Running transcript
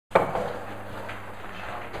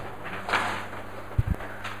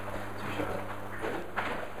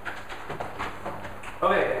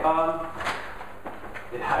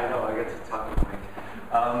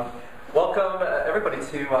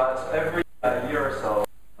So every year or so,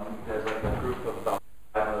 there's like a group of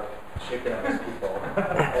shape dynamics people,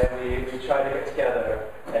 and we try to get together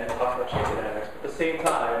and talk about shape dynamics. But at the same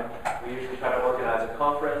time, we usually try to organize a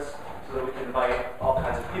conference so that we can invite all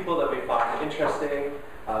kinds of people that we find interesting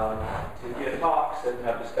to give talks and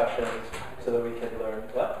have discussions so that we can learn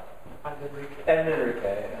what? And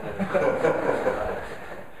Enrique.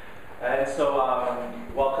 And so,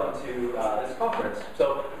 welcome to this conference.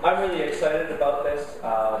 So, I'm really excited about this.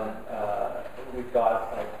 We've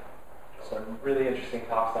got some really interesting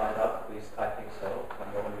talks lined up, at least I think so.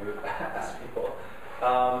 I'm going to ask people.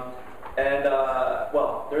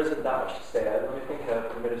 Well, there isn't that much to say. Let me think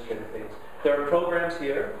of administrative things. There are programs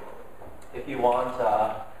here if you want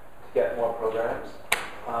to get more programs.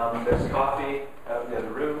 There's coffee out in the other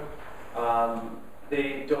room.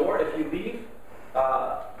 The door, if you leave,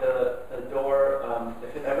 the door,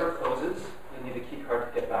 if it ever closes, you need a key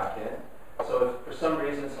card to get back in. So if for some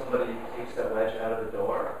reason somebody takes that wedge out of the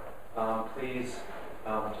door, please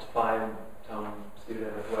just find some student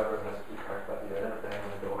or whoever has a key card by the end or bang on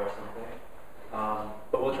the door or something.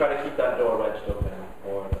 But we'll try to keep that door wedged open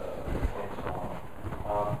for the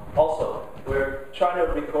long. Also, we're trying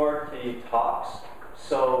to record the talks,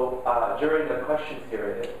 so during the question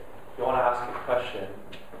period, if you want to ask a question,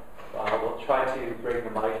 we'll try to bring the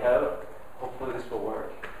mic out. Hopefully this will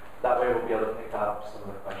work. That way we'll be able to pick up some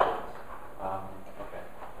of the questions. Okay.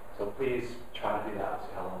 So please try to do that.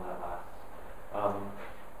 See how long that lasts.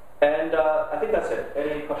 I think that's it.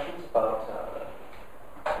 Any questions about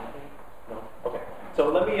anything? No? Okay. So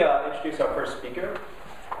let me introduce our first speaker.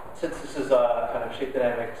 Since this is a kind of shape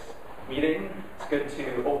dynamics meeting, it's good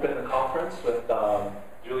to open the conference with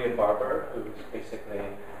Julian Barbour, who's basically,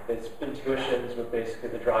 his intuitions were basically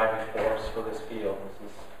the driving force for this field. This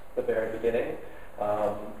is the very beginning.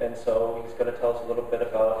 And so he's going to tell us a little bit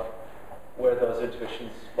about where those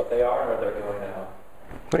intuitions, what they are, and where they're going now.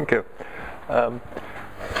 Thank you.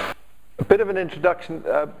 A bit of an introduction.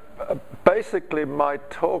 Basically, my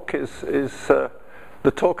talk is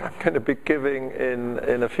the talk I'm going to be giving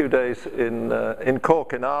in a few days in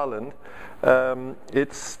Cork in Ireland.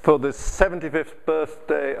 It's for the 75th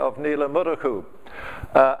birthday of Níl Murchú.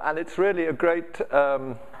 And it's really a great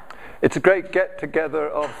get-together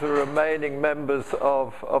of the remaining members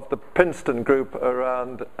of the Princeton group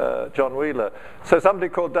around John Wheeler. So somebody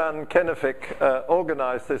called Dan Kennefic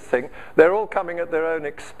organised this thing. They're all coming at their own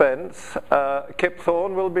expense. Kip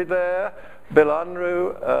Thorne will be there, Bill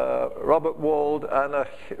Unruh, Robert Wald, and a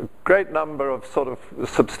great number of sort of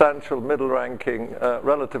substantial middle-ranking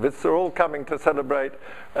relativists. They're all coming to celebrate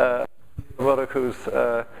Murchú's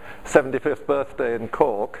 75th birthday in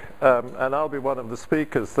Cork, and I'll be one of the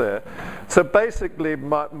speakers there. So basically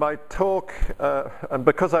my talk, and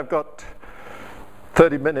because I've got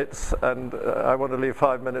 30 minutes and I want to leave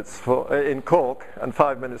 5 minutes in Cork and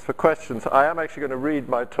 5 minutes for questions, I am actually going to read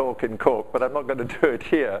my talk in Cork, but I'm not going to do it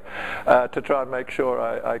here to try and make sure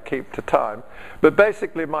I keep to time. But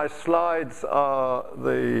basically my slides are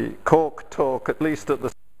the Cork talk, at least at the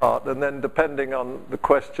start, and then depending on the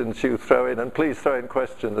questions you throw in, and please throw in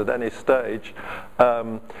questions at any stage,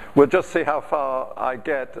 we'll just see how far I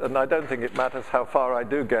get, and I don't think it matters how far I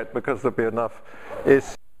do get because there'll be enough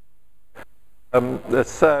issues.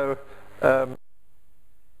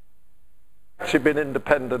 Actually been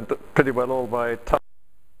independent pretty well all my time.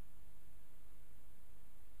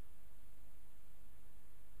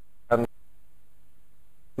 And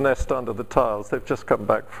nest under the tiles. They've just come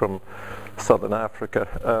back from Southern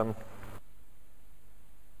Africa.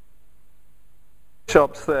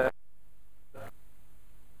 Shops there.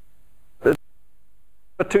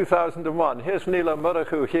 2001. Here's Níl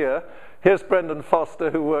Murchú here. Here's Brendan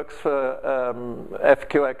Foster, who works for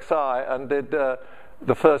FQXi and did the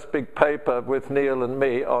first big paper with Neil and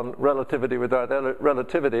me on relativity without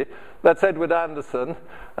relativity. That's Edward Anderson.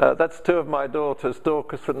 That's two of my daughters,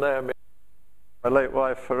 Dorcas and Naomi, my late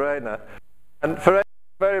wife, Verena. And Verena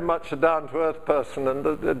is very much a down-to-earth person,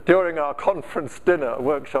 and during our conference dinner,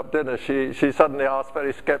 workshop dinner, she suddenly asked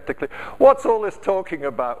very skeptically, "What's all this talking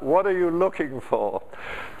about? What are you looking for?"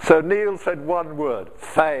 So Neil said one word: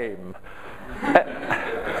 fame.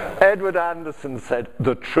 Edward Anderson said,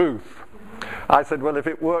 "The truth." I said, well, if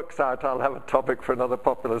it works out, I'll have a topic for another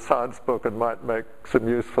popular science book and might make some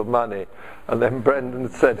useful money. And then Brendan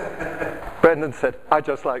said, "I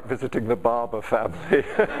just like visiting the Barbour family."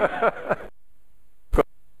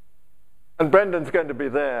 And Brendan's going to be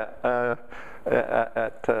there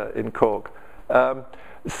in Cork.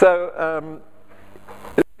 It's a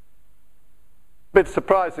bit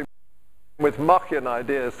surprising with Machian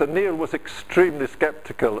ideas. So Neil was extremely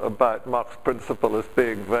skeptical about Mach's principle as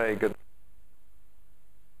being vague and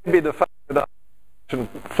maybe the fact that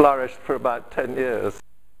flourished for about 10 years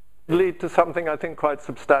lead to something I think quite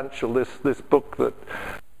substantial, this book that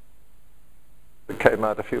came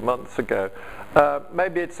out a few months ago.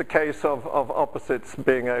 Maybe it's a case of opposites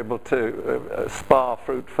being able to spar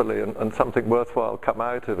fruitfully and something worthwhile come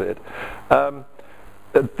out of it.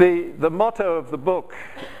 The motto of the book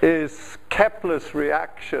is Kepler's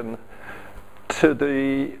reaction to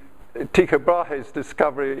the Tycho Brahe's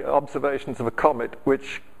discovery, observations of a comet,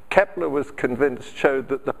 which Kepler was convinced showed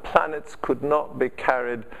that the planets could not be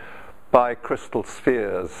carried by crystal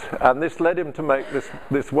spheres. And this led him to make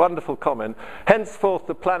this wonderful comment: henceforth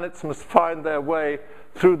the planets must find their way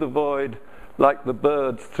through the void like the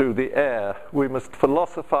birds through the air. We must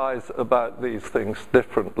philosophize about these things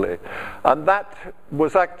differently. And that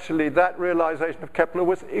was actually, that realization of Kepler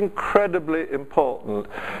was incredibly important.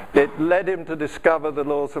 It led him to discover the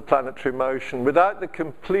laws of planetary motion. Without the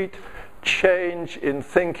complete change in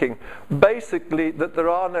thinking, basically that there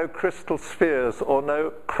are no crystal spheres or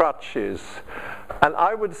no crutches. And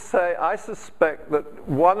I would say, I suspect that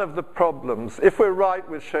one of the problems, if we're right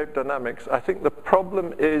with shape dynamics, I think the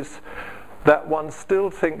problem is that one still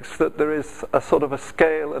thinks that there is a sort of a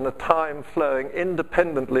scale and a time flowing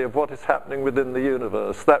independently of what is happening within the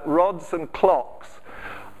universe, that rods and clocks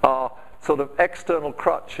are sort of external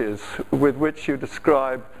crutches with which you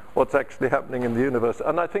describe what's actually happening in the universe.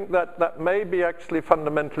 And I think that may be actually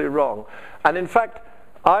fundamentally wrong. And in fact,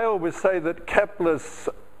 I always say that Kepler's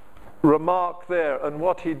remark there and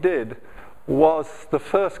what he did was the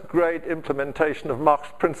first great implementation of Mach's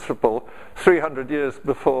principle 300 years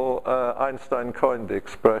before Einstein coined the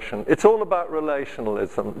expression. It's all about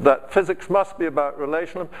relationalism, that physics must be about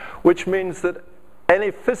relationalism, which means that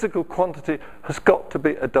any physical quantity has got to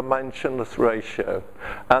be a dimensionless ratio.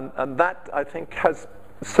 And that, I think, has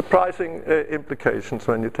surprising implications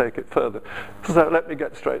when you take it further. So let me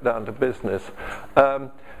get straight down to business.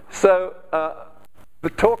 The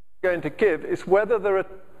talk I'm going to give is whether there are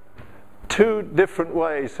two different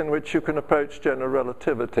ways in which you can approach general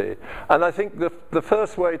relativity. And I think the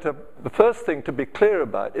first thing to be clear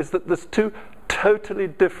about is that there's two totally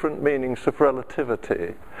different meanings of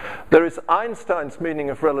relativity. There is Einstein's meaning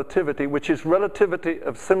of relativity, which is relativity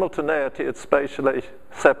of simultaneity at spatially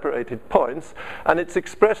separated points, and it's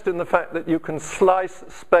expressed in the fact that you can slice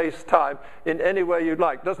space-time in any way you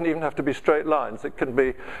like. It doesn't even have to be straight lines. It can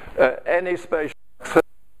be any spatial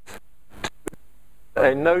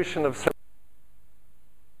a notion of.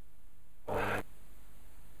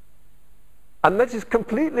 And this is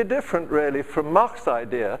completely different, really, from Mach's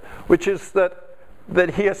idea, which is that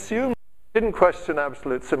he assumed, didn't question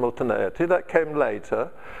absolute simultaneity, that came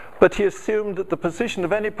later, but he assumed that the position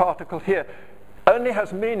of any particle here only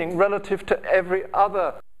has meaning relative to every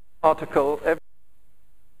other particle.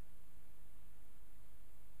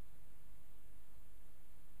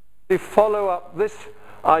 To follow up this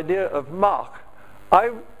idea of Mach,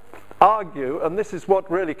 I argue, and this is what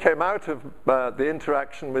really came out of the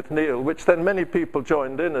interaction with Neil, which then many people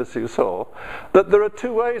joined in, as you saw, that there are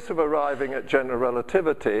two ways of arriving at general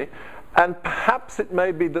relativity, and perhaps it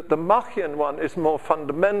may be that the Machian one is more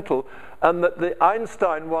fundamental and that the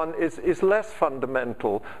Einstein one is less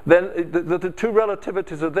fundamental. Then the two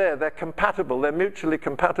relativities are there, they're compatible, they're mutually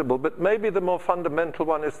compatible, but maybe the more fundamental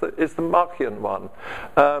one is the Machian one.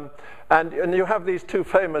 And you have these two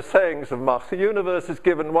famous sayings of Mach: the universe is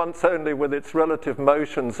given once only with its relative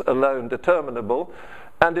motions alone determinable,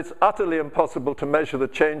 and it's utterly impossible to measure the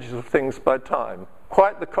changes of things by time.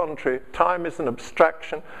 Quite the contrary, time is an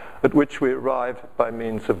abstraction at which we arrive by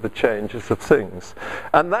means of the changes of things.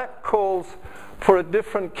 And that calls for a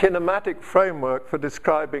different kinematic framework for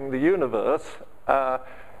describing the universe,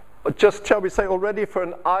 just, shall we say, already for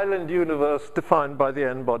an island universe defined by the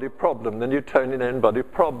n-body problem, the Newtonian n-body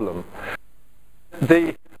problem.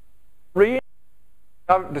 The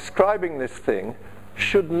describing this thing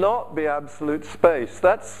should not be absolute space.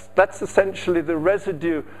 That's essentially the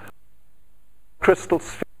residue crystal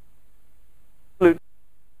sphere.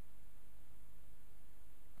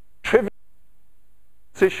 Trivial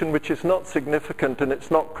position which is not significant and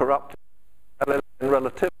it's not corrupted in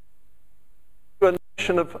relativity. A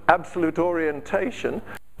notion of absolute orientation,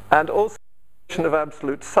 and also a notion of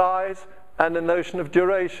absolute size, and a notion of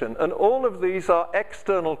duration. And all of these are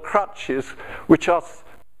external crutches which are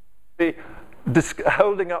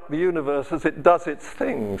holding up the universe as it does its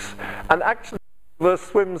things. And actually the universe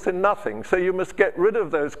swims in nothing. So you must get rid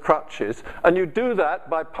of those crutches, and you do that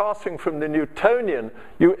by passing from the Newtonian.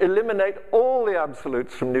 You eliminate all the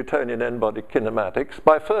absolutes from Newtonian n-body kinematics.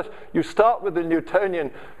 You start with the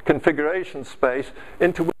Newtonian configuration space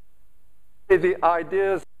into which the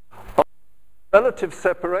ideas of relative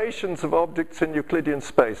separations of objects in Euclidean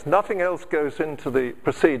space. Nothing else goes into the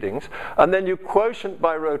proceedings. And then you quotient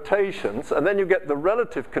by rotations, and then you get the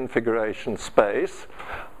relative configuration space,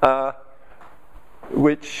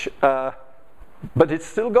 which, but it's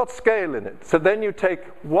still got scale in it. So then you take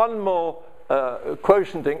one more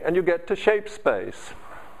quotienting, and you get to shape space.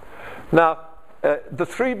 Now, the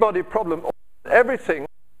three-body problem, everything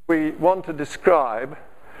we want to describe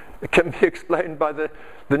can be explained by the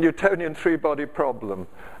Newtonian three-body problem.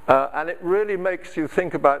 And it really makes you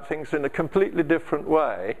think about things in a completely different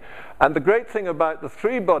way. And the great thing about the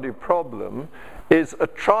three-body problem is a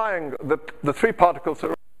triangle, the three particles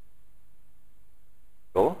are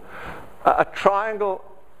a triangle.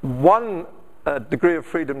 One degree of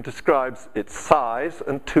freedom describes its size,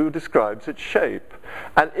 and 2 describes its shape.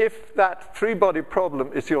 And if that three-body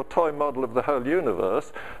problem is your toy model of the whole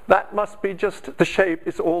universe, that must be just the shape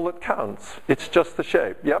is all that counts. It's just the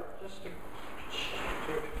shape. Yep? Just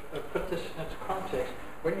to put this into context,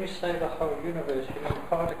 when you say the whole universe, you mean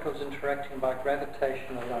particles interacting by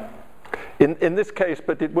gravitation alone? In this case,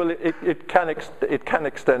 but it can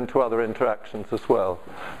extend to other interactions as well.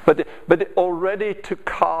 But already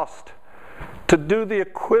to do the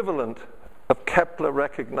equivalent of Kepler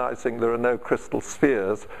recognizing there are no crystal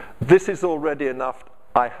spheres, this is already enough,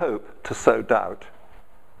 I hope, to sow doubt.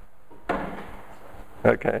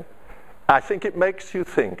 Okay? I think it makes you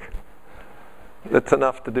think. It's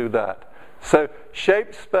enough to do that. So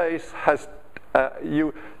shape space has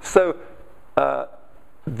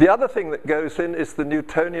the other thing that goes in is the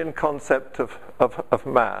Newtonian concept of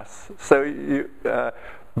mass. So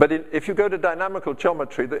if you go to dynamical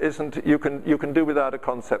geometry, there isn't. You can do without a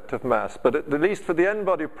concept of mass. But at least for the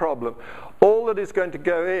n-body problem, all that is going to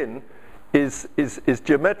go in is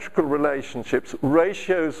geometrical relationships,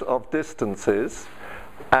 ratios of distances,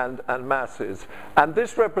 and masses. And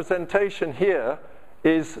this representation here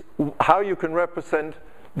is how you can represent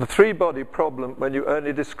the three-body problem when you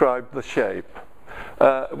only describe the shape.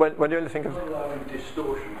 When you only think of allowing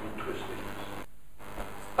distortions and twisting.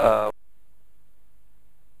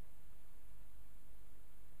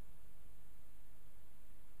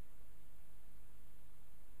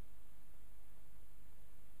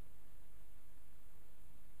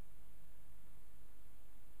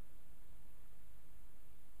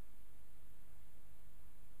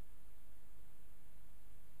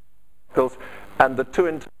 and the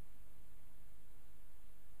two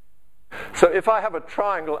So if I have a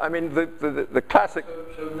triangle, I mean the classic.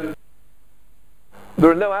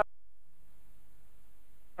 There are no. I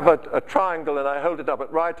have a triangle and I hold it up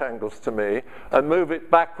at right angles to me and move it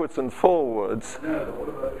backwards and forwards. No, but what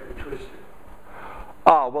about if you twist it?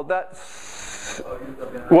 Ah, well that's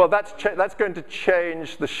going to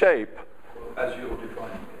change the shape. As you're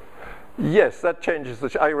defining it. Yes, that changes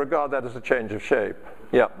the. I regard that as a change of shape.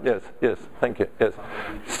 Yeah. Yes. Thank you. Yes.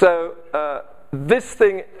 So.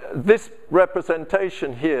 This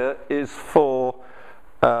representation here is for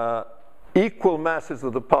equal masses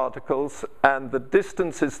of the particles, and the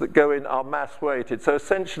distances that go in are mass weighted. So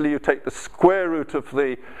essentially you take the square root of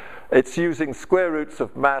it's using square roots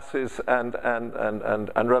of masses and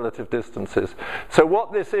relative distances. So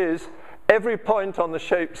what this is, every point on the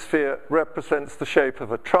shape sphere represents the shape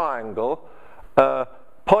of a triangle.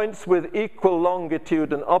 Points with equal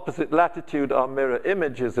longitude and opposite latitude are mirror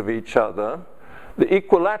images of each other. The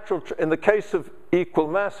equilateral, in the case of equal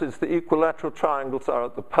masses, the equilateral triangles are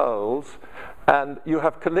at the poles, and you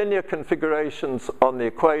have collinear configurations on the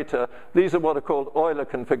equator. These are what are called Euler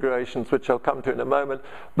configurations, which I'll come to in a moment,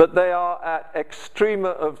 but they are at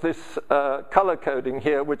extrema of this color coding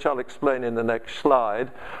here, which I'll explain in the next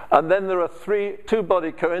slide. And then there are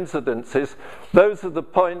two-body coincidences. Those are the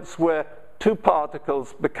points where two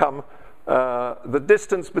particles become, the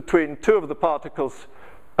distance between two of the particles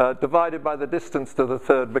divided by the distance to the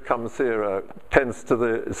third becomes 0, tends to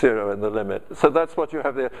the 0 in the limit. So that's what you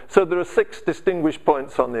have there. So there are 6 distinguished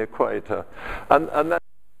points on the equator. And then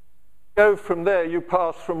go from there, you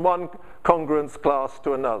pass from one congruence class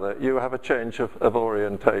to another. You have a change of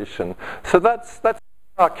orientation. So that's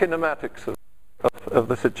our kinematics of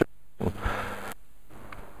the situation.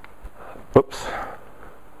 Oops.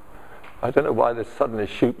 I don't know why this suddenly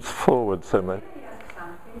shoots forward so much. Can I ask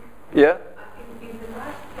something? Yeah? In the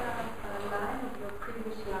last line of your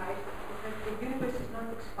previous slide, that the universe is not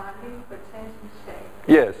expanding but changes shape.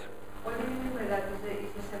 Yes. What do you mean by that? Is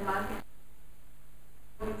the semantic?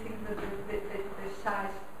 Do you think that the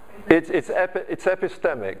size, It's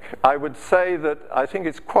epistemic. I would say that I think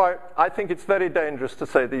it's very dangerous to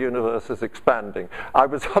say the universe is expanding. I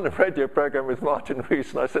was on a radio program with Martin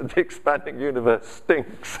Rees and I said the expanding universe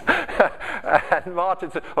stinks. And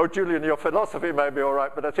Martin said, "Oh, Julian, your philosophy may be all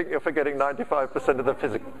right, but I think you're forgetting 95% of the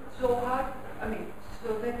physics." So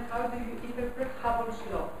then how do you interpret Hubble's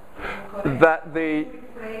law? That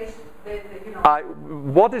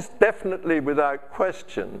what is definitely without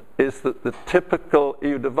question is that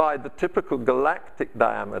you divide the typical galactic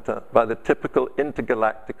diameter by the typical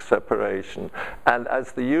intergalactic separation, and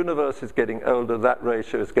as the universe is getting older, that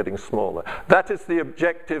ratio is getting smaller. That is the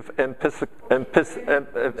objective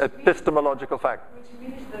epistemological fact. Which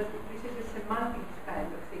means that this is a semantics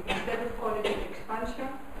kind of thing. Instead of calling it expansion,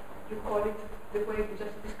 you call it the way you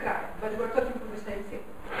just described. But we're talking about the same thing.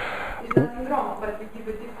 There's nothing wrong, but we give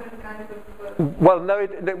a different kind of... Well, no,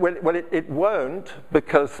 it won't,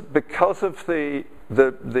 because of the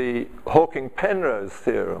Hawking-Penrose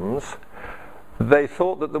theorems, they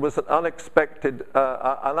thought that there was an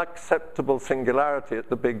unacceptable singularity at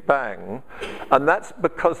the Big Bang, and that's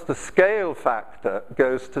because the scale factor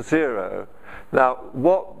goes to 0. Now,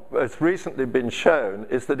 what has recently been shown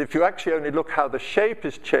is that if you actually only look how the shape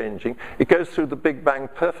is changing, it goes through the Big Bang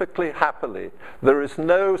perfectly happily. There is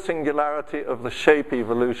no singularity of the shape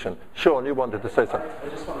evolution. Sean, you wanted to say something. I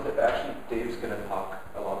just wanted to, actually, Dave's going to talk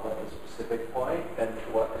a lot about the specific point and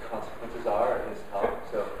what the consequences are in his talk.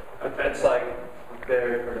 So it's like a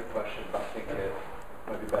very important question, but I think it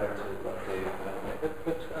might be better to let Dave make it.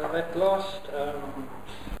 But that last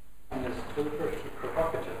is deliberately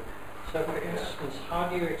provocative. So, for instance, how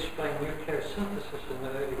do you explain nuclear synthesis in the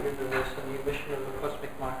early universe and the emission of the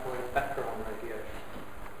cosmic microwave background radiation?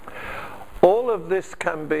 All of this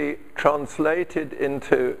can be translated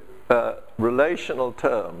into relational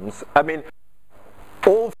terms. I mean,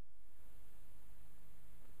 all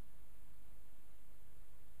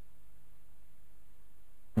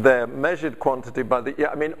their measured quantity by the...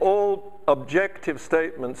 I mean, all objective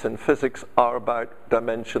statements in physics are about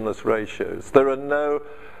dimensionless ratios. There are no...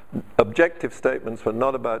 Objective statements were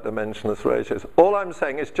not about dimensionless ratios. All I'm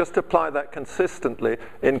saying is just apply that consistently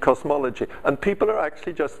in cosmology, and people are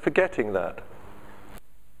actually just forgetting that.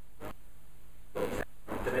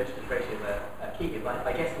 Dimensionless ratios are key.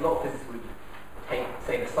 I guess a lot of physicists would take,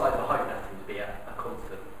 say, the size of a hydrogen atom to be a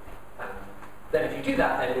constant. And then if you do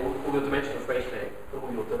that, then all your dimensionless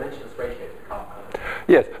ratios become kind of...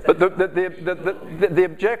 Yes, but the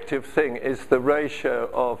objective thing is the ratio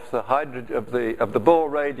of the of the Bohr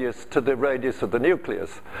radius to the radius of the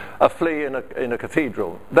nucleus, a flea in a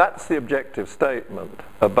cathedral. That's the objective statement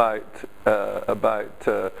about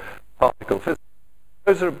particle physics.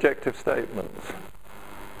 Those are objective statements.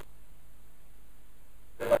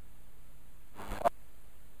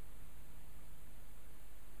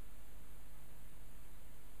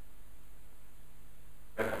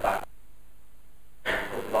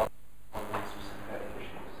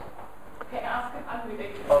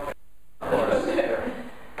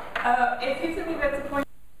 It seems to me that's a point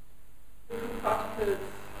particles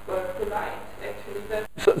collide, actually.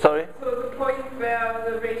 Sorry? So the point where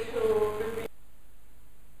the ratio between...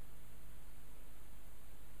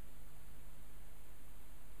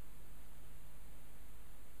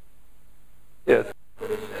 Yes.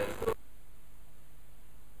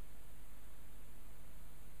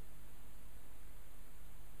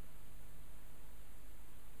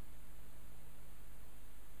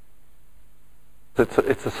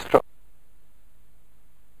 It's a strong...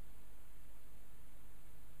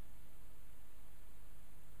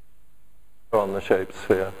 on the shape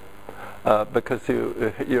sphere, because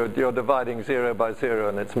you're dividing 0 by 0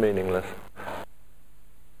 and it's meaningless.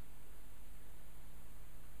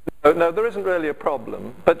 No, there isn't really a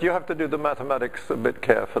problem, but you have to do the mathematics a bit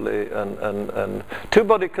carefully, and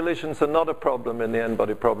two-body collisions are not a problem in the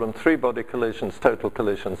n-body problem. Three-body collisions, total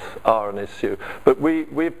collisions, are an issue. But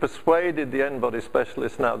we've persuaded the n-body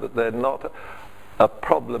specialists now that they're not a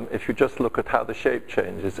problem if you just look at how the shape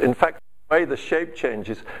changes. In fact, the way the shape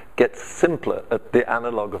changes gets simpler at the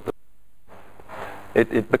analog of the...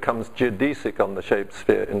 It becomes geodesic on the shape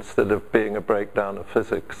sphere instead of being a breakdown of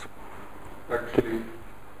physics. Actually,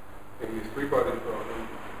 in this three-body problem,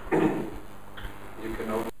 you can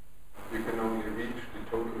only reach the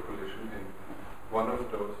total collision in one of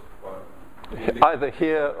those. Either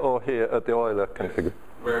here or here at the Euler configuration.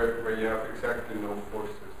 Where you have exactly no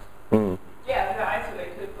forces. Mm. Yeah, they're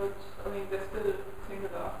isolated, but I mean they're still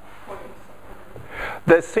singular points.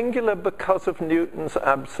 They're singular because of Newton's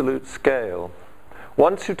absolute scale.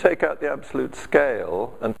 Once you take out the absolute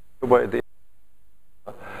scale and take away the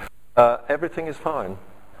everything is fine.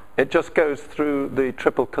 It just goes through the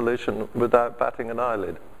triple collision without batting an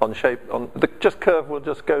eyelid. On shape, the curve will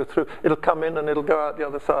just go through. It'll come in and it'll go out the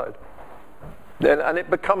other side. And it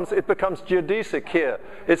becomes geodesic here.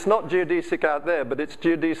 It's not geodesic out there, but it's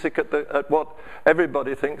geodesic at what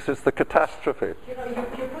everybody thinks is the catastrophe. You know, you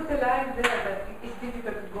put a line there that it's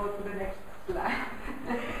difficult to go to the next slide.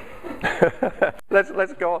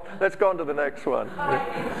 let's go on to the next one.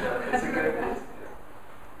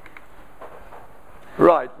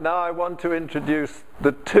 Right, now I want to introduce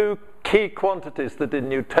the two key quantities that in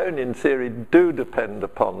Newtonian theory do depend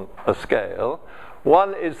upon a scale.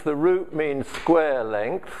 One is the root mean square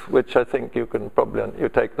length, which I think you can probably, you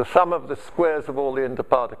take the sum of the squares of all the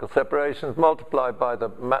interparticle separations, multiply by the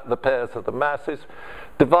pairs of the masses,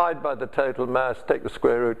 divide by the total mass, take the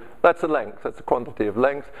square root. That's a length, that's a quantity of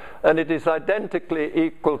length, and it is identically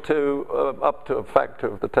equal to, up to a factor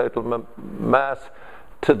of the total mass,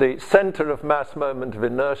 to the center of mass moment of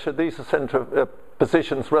inertia. These are center of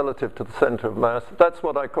positions relative to the center of mass. That's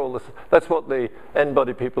what I call this. That's what the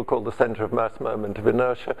n-body people call the center of mass moment of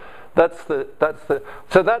inertia.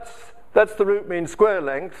 So that's the root mean square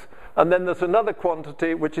length. And then there's another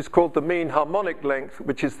quantity which is called the mean harmonic length,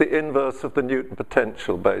 which is the inverse of the Newton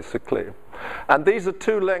potential, basically. And these are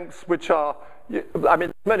two lengths which are, I mean,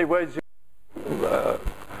 in many ways you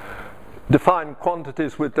define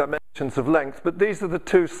quantities with dimensions of length, but these are the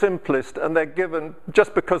two simplest, and they're given,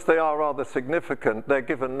 just because they are rather significant, they're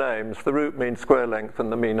given names, the root mean square length and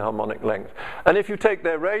the mean harmonic length. And if you take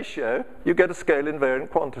their ratio, you get a scale invariant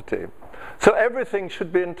quantity. So everything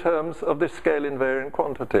should be in terms of this scale invariant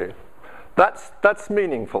quantity. That's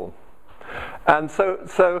meaningful. And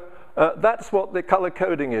so that's what the color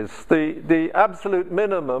coding is. The absolute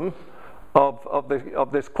minimum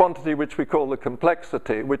of this quantity, which we call the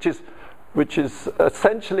complexity, which is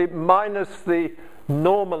essentially minus the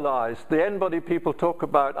normalized. The n-body people talk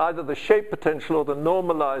about either the shape potential or the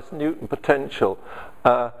normalized Newton potential,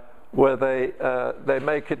 where they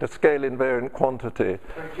make it a scale invariant quantity.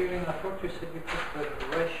 So Julian, I thought you said you took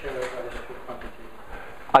the ratio of those two quantities.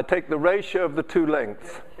 I take the ratio of the two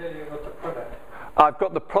lengths. Here you've got the product. I've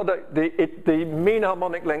got the product. The mean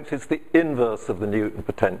harmonic length is the inverse of the Newton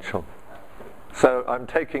potential. So I'm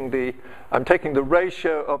taking the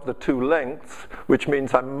ratio of the two lengths, which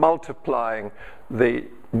means I'm multiplying the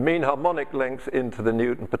mean harmonic length into the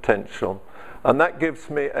Newton potential. And that gives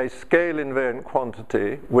me a scale invariant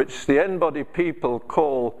quantity, which the n-body people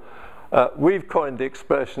call, we've coined the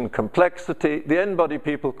expression complexity. The n-body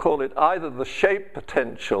people call it either the shape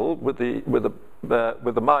potential with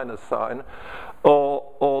the minus sign,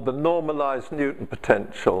 or the normalized Newton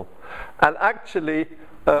potential. And actually,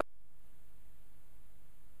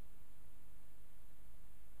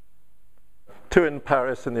 two in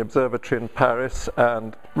Paris, in the observatory in Paris,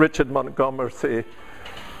 and Richard Montgomery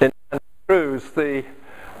in Cruz. The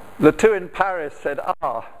two in Paris said,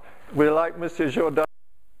 we're like Monsieur Jourdain.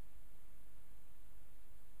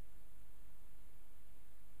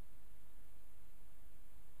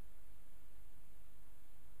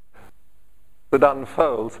 That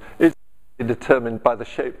unfolds is determined by the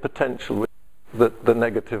shape potential, the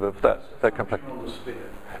negative of that complexity.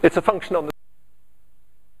 It's a function on the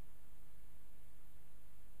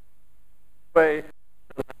way.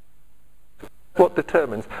 What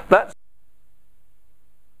determines that's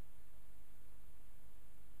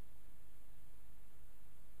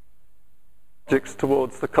objects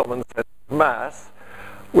towards the common center of mass,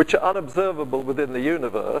 which are unobservable within the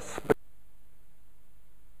universe, but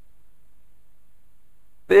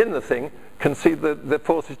in the thing can see the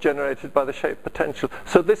forces generated by the shape potential.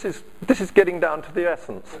 So this is getting down to the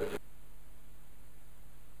essence.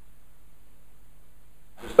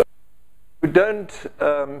 We don't.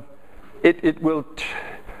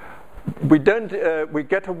 We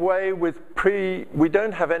get away with we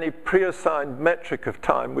don't have any pre-assigned metric of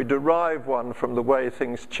time. We derive one from the way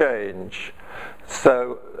things change.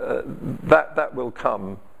 So that will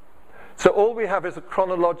come. So all we have is a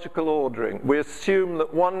chronological ordering. We assume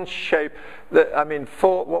that one shape,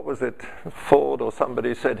 what was it? Ford or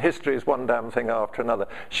somebody said, history is one damn thing after another.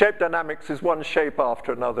 Shape dynamics is one shape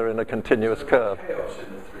after another in a continuous curve. Chaos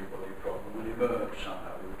in the three-body problem will emerge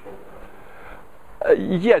somehow, we were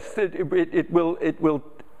talking about. Yes, it will.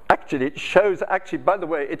 Actually, it shows. Actually, by the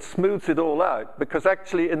way, it smooths it all out, because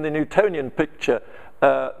actually in the Newtonian picture,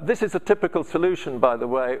 this is a typical solution. By the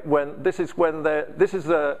way, when the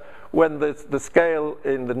scale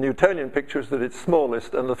in the Newtonian picture is at its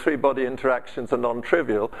smallest and the three-body interactions are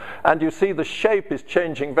non-trivial, and you see the shape is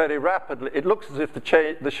changing very rapidly. It looks as if the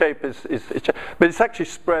shape is but it's actually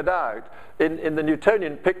spread out. In the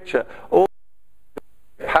Newtonian picture, all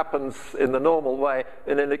happens in the normal way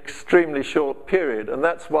in an extremely short period, and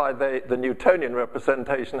that's why the Newtonian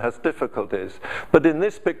representation has difficulties. But in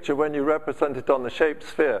this picture, when you represent it on the shaped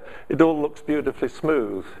sphere, it all looks beautifully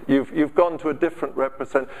smooth. You've gone to a different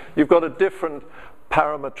you've got a different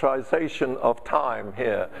parametrization of time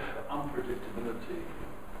here. The unpredictability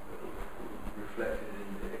reflected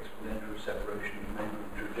in the exponential separation of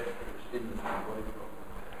neighboring trajectories in the three-way problem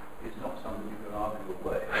is not something you can argue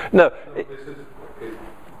away. No.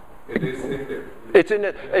 It is in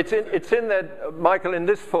there. It's in there, Michael, in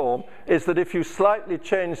this form, is that if you slightly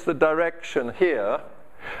change the direction here,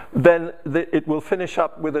 then it will finish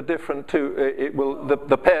up with a different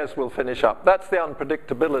the pairs will finish up. That's the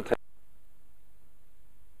unpredictability.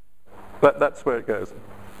 But that's where it goes.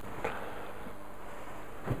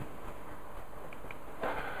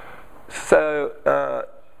 So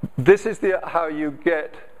this is how you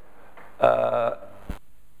get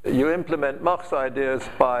you implement Mach's ideas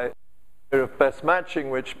by of best matching,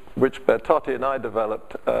 which Bertotti and I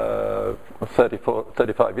developed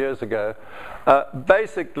 35 years ago.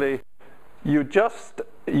 Basically,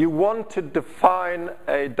 you want to define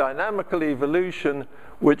a dynamical evolution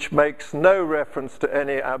which makes no reference to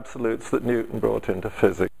any absolutes that Newton brought into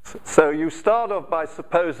physics. So you start off by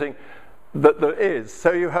supposing that there is.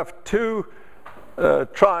 So you have two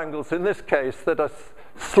triangles in this case that are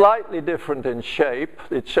slightly different in shape.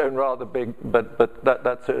 It's shown rather big, but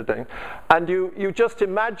that's it. And you just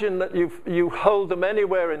imagine that you hold them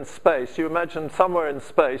anywhere in space. You imagine somewhere in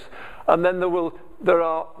space, and then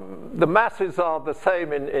the masses are the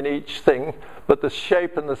same in each thing, but the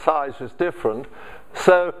shape and the size is different.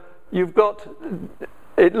 So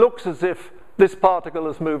it looks as if this particle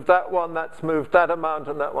has moved that one, that's moved that amount,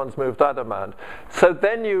 and that one's moved that amount. So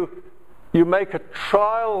then you make a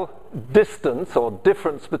trial distance or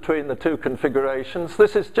difference between the two configurations.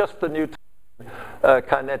 This is just the Newtonian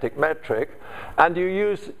kinetic metric. And you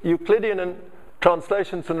use Euclidean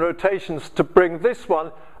translations and rotations to bring this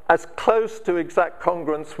one as close to exact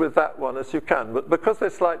congruence with that one as you can. But because they're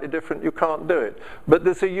slightly different, you can't do it. But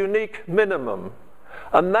there's a unique minimum.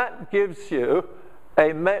 And that gives you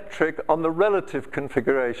a metric on the relative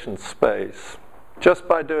configuration space, just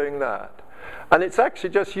by doing that. And it's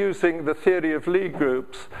actually just using the theory of Lie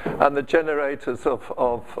groups and the generators of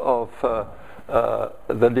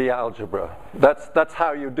the Lie algebra. That's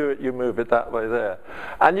how you do it. You move it that way there.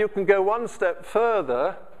 And you can go one step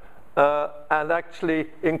further and actually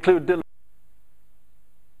include dilatations.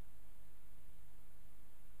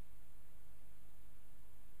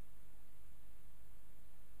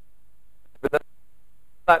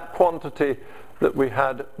 That quantity that we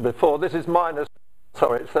had before. This is minus.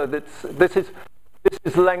 Sorry, so this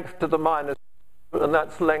is length to the minus, and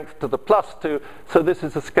that's length to the plus 2, so this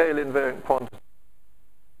is a scale invariant quantity.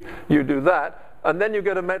 You do that, and then you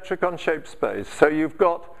get a metric on shape space. So you've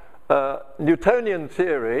got Newtonian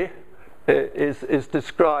theory is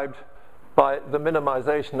described by the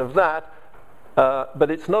minimization of that, but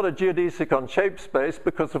it's not a geodesic on shape space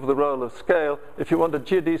because of the role of scale. If you want a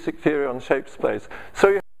geodesic theory on shape space. So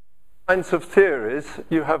you have kinds of theories.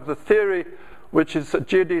 You have the theory which is a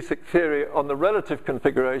geodesic theory on the relative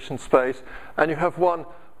configuration space, and you have one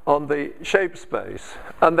on the shape space.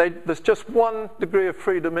 And there's just one degree of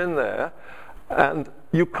freedom in there, and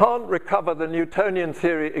you can't recover the Newtonian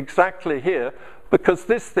theory exactly here, because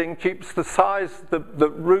this thing keeps the size, the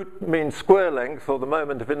root mean square length, or the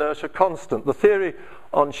moment of inertia, constant. The theory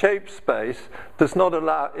on shape space does not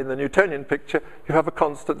allow, in the Newtonian picture, you have a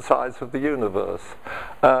constant size of the universe.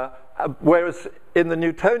 Whereas in the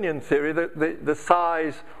Newtonian theory, the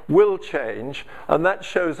size will change, and that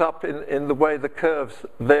shows up in the way the curves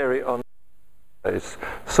vary on space.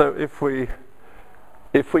 So if we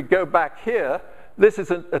go back here, this is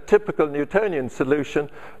a typical Newtonian solution,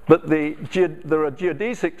 but there are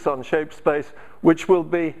geodesics on shape space which will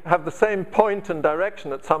have the same point and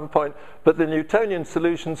direction at some point, but the Newtonian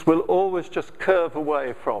solutions will always just curve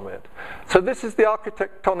away from it. So this is the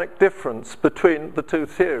architectonic difference between the two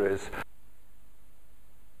theories.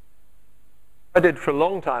 I did for a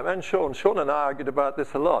long time, and Sean and I argued about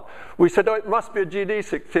this a lot. We said, it must be a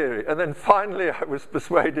geodesic theory. And then finally I was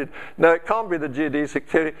persuaded, no, it can't be the geodesic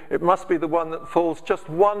theory. It must be the one that falls just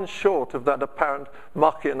one short of that apparent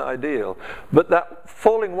Machian ideal. But that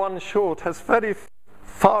falling one short has very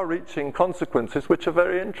far-reaching consequences, which are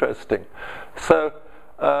very interesting. So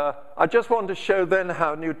I just want to show then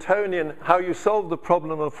how you solve the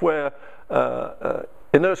problem of where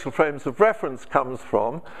inertial frames of reference comes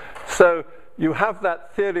from. So you have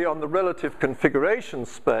that theory on the relative configuration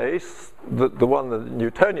space, the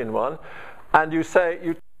Newtonian one, and you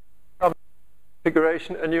say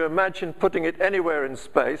configuration and you imagine putting it anywhere in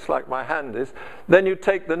space, like my hand is, then you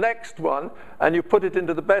take the next one and you put it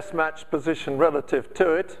into the best matched position relative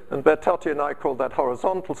to it, and Bertotti and I call that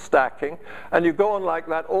horizontal stacking, and you go on like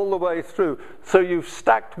that all the way through. So you've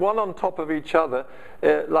stacked one on top of each other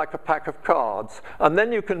like a pack of cards, and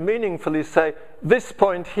then you can meaningfully say, this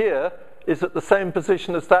point here is at the same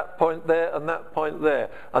position as that point there and that point there.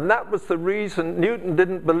 And that was the reason Newton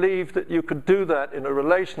didn't believe that you could do that in a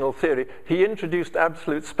relational theory. He introduced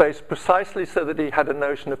absolute space precisely so that he had a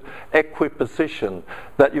notion of equiposition,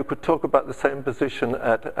 that you could talk about the same position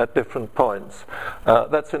at different points.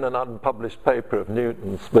 That's in an unpublished paper of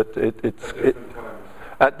Newton's, but it's...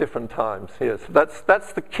 At different times, yes.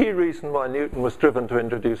 That's the key reason why Newton was driven to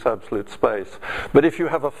introduce absolute space. But if you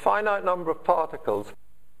have a finite number of particles,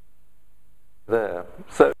 there.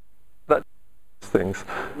 So that things.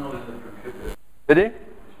 It's not in the Principia. Did he? It's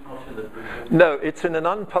not in the Principia. No, it's in an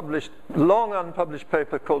long unpublished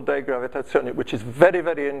paper called De Gravitatione, which is very,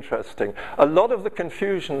 very interesting. A lot of the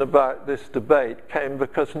confusion about this debate came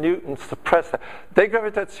because Newton suppressed it. De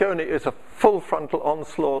Gravitatione is a full frontal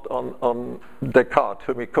onslaught on Descartes,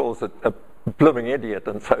 whom he calls a blooming idiot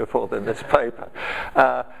and so forth in this paper.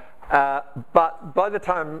 But by the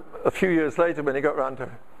time, a few years later, when he got around to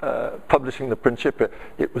publishing the Principia,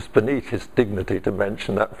 it was beneath his dignity to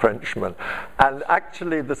mention that Frenchman. And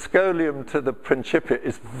actually, the scholium to the Principia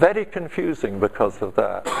is very confusing because of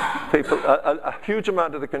that. People, a huge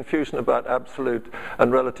amount of the confusion about absolute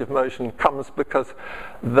and relative motion comes because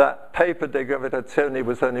that paper, De Gravitatione,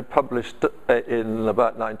 was only published in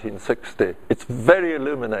about 1960. It's very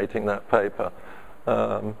illuminating, that paper.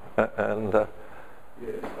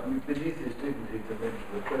 Yes, I mean, beneath his dignity to mention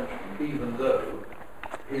the Frenchman, even though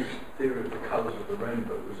his theory of the colours of the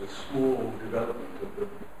rainbow was a small development of the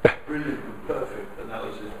brilliant and perfect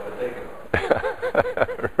analysis by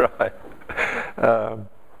Descartes. Right.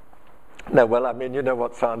 No, well, I mean, you know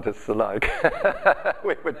what scientists are like.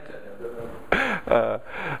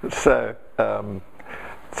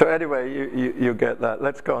 So anyway, you get that.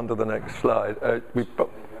 Let's go on to the next slide. We've got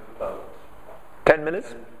 10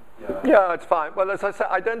 minutes? Yeah, it's fine. Well, as I said,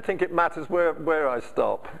 I don't think it matters where I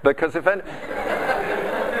stop, because if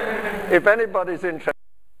anybody's interested,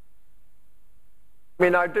 I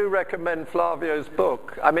mean, I do recommend Flavio's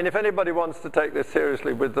book. I mean, if anybody wants to take this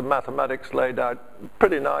seriously with the mathematics laid out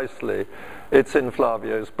pretty nicely, it's in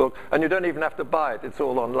Flavio's book, and you don't even have to buy it. It's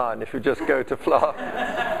all online. If you just go to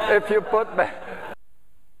if you put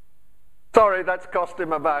sorry, that's cost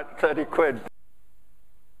him about 30 quid.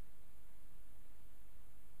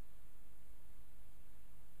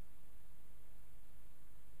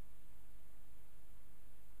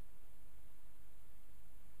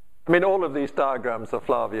 I mean, all of these diagrams are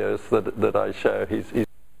Flavio's that I show. He's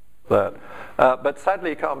that. But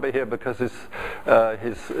sadly, he can't be here because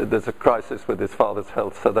there's a crisis with his father's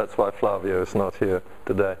health, so that's why Flavio is not here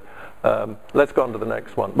today. Let's go on to the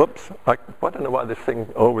next one. Whoops. I don't know why this thing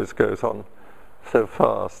always goes on so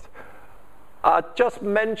fast. I just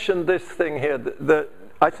mentioned this thing here. That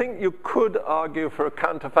I think you could argue for a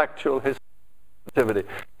counterfactual history of relativity.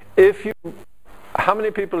 How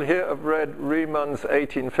many people here have read Riemann's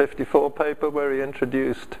 1854 paper where he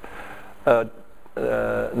introduced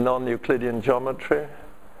non-Euclidean geometry?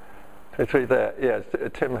 There, yes,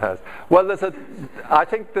 Tim has. Well, I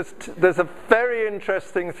think there's a very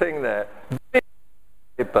interesting thing there. This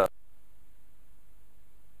paper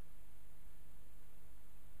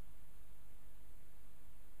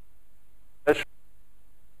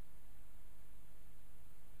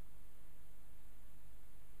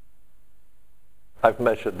I've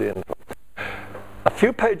measured the entropy. A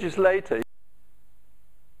few pages later,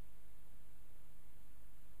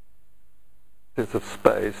 of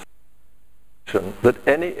space that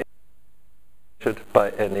any measured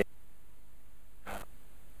by any.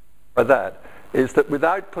 By that is that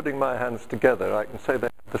without putting my hands together, I can say they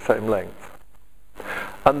have the same length.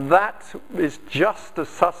 And that is just as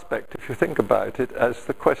suspect, if you think about it, as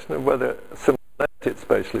the question of whether similarity at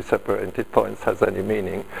spatially separated points has any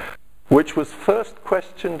meaning, which was first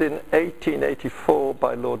questioned in 1884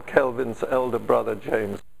 by Lord Kelvin's elder brother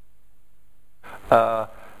James.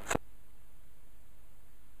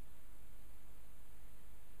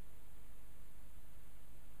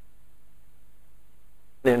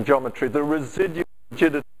 In geometry, the residual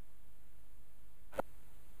rigidity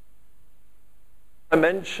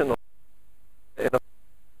dimensional,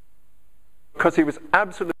 because he was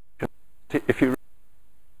absolutely convinced if you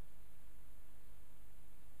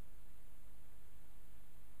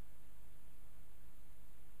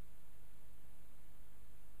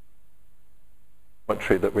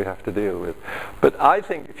geometry that we have to deal with. But I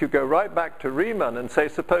think if you go right back to Riemann and say,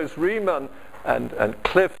 suppose Riemann and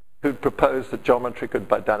Cliff, who proposed that geometry could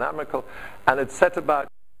be dynamical, and had set about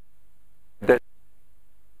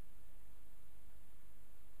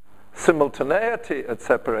simultaneity at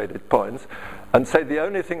separated points, and say the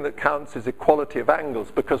only thing that counts is equality of angles,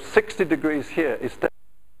 because 60 degrees here is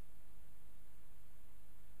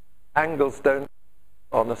angles don't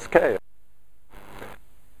on a scale.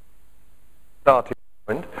 Starting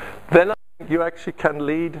point, then I think you actually can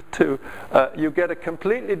lead to, you get a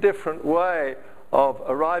completely different way of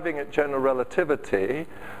arriving at general relativity.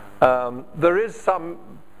 There's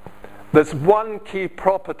one key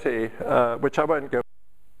property, which I won't go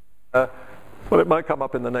well, it might come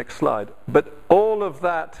up in the next slide. But all of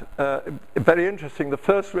that, very interesting. The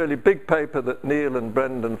first really big paper that Neil and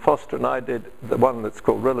Brendan Foster and I did, the one that's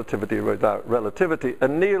called Relativity Without Relativity,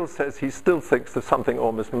 and Neil says he still thinks there's something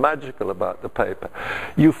almost magical about the paper.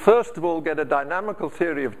 You first of all get a dynamical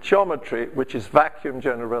theory of geometry, which is vacuum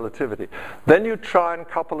general relativity. Then you try and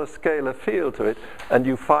couple a scalar field to it, and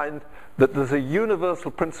you find that there's a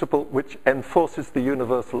universal principle which enforces the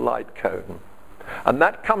universal light cone. And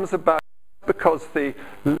that comes about because the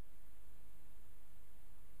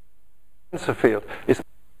tensor field is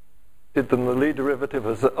than the Lie derivative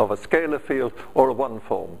of a scalar field or a one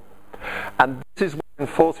form. And this is what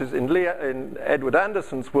enforces, in Edward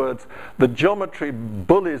Anderson's words, the geometry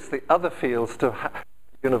bullies the other fields to have a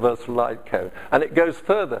universal light cone. And it goes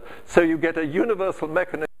further. So you get a universal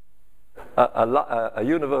mechanism, a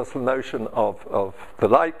universal notion of the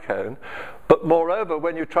light cone. But moreover,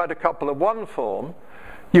 when you try to couple a one form,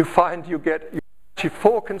 you find you get actually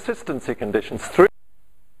 4 consistency conditions, 3,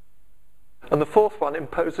 and the 4th one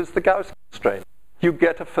imposes the Gauss constraint. You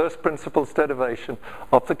get a first principles derivation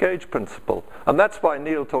of the gauge principle. And that's why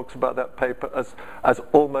Neil talks about that paper as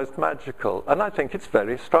almost magical. And I think it's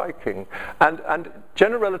very striking. And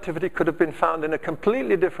general relativity could have been found in a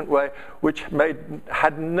completely different way, which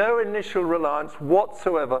had no initial reliance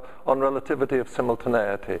whatsoever on relativity of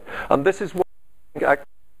simultaneity. And this is what I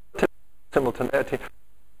think simultaneity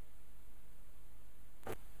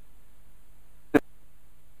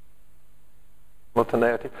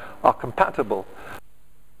are compatible,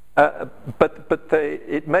 but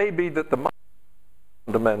it may be that the mind is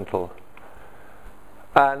fundamental,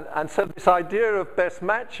 and so this idea of best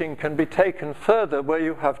matching can be taken further, where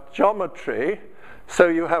you have geometry. So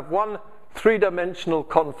you have one 3-dimensional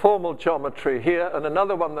conformal geometry here, and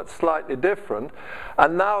another one that's slightly different.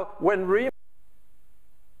 And now, when Riemann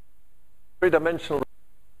 3-dimensional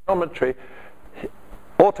geometry,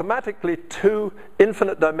 automatically 2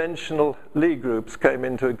 infinite-dimensional Lie groups came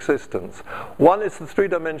into existence. One is the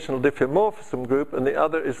 3-dimensional diffeomorphism group, and the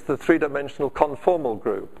other is the 3-dimensional conformal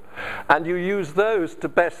group. And you use those to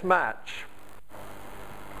best match,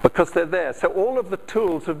 because they're there. So all of the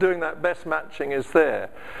tools of doing that best matching is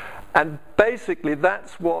there. And basically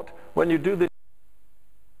that's what, when you do the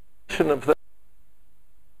of the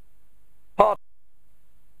part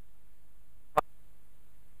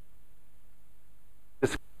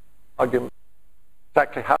argument,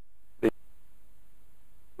 exactly how we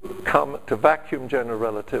come to vacuum general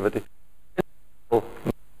relativity,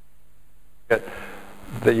 get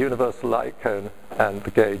the universal light cone and the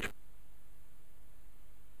gauge.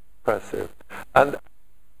 Impressive. And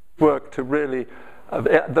work to really,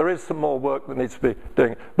 there is some more work that needs to be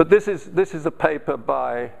doing. But this is a paper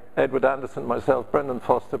by Edward Anderson, myself, Brendan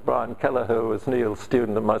Foster, Brian Kelleher, who was Neil's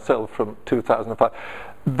student, and myself from 2005.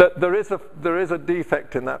 There is a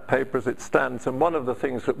defect in that paper as it stands, and one of the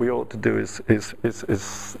things that we ought to do is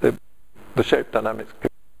the shape dynamics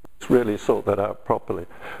really sort that out properly.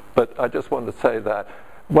 But I just want to say that,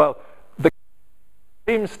 well, the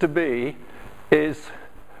seems to be is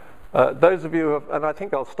those of you who have, and I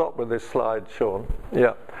think I'll stop with this slide, Sean.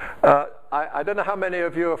 Yeah, I don't know how many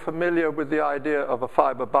of you are familiar with the idea of a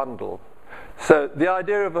fiber bundle. So the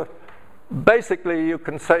idea of basically you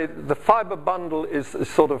can say the fiber bundle is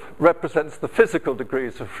sort of represents the physical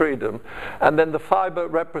degrees of freedom, and then the fiber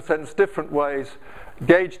represents different ways,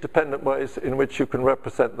 gauge-dependent ways in which you can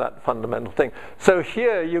represent that fundamental thing. So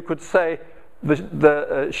here you could say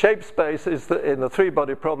the shape space is in the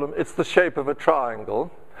 3-body problem, it's the shape of a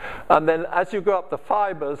triangle. And then as you go up the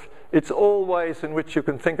fibers, it's all ways in which you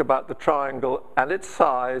can think about the triangle and its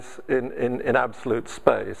size in absolute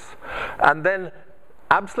space. And then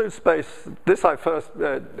absolute space, this I first,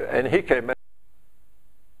 Enrique mentioned,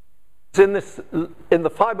 in the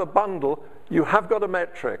fiber bundle, you have got a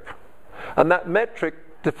metric. And that metric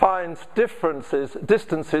defines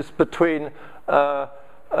distances between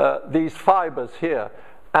these fibers here.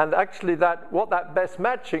 And actually what that best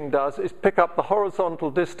matching does is pick up the horizontal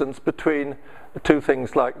distance between two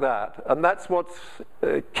things like that. And that's what's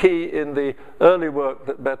key in the early work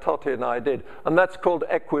that Bertotti and I did. And that's called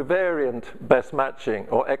equivariant best matching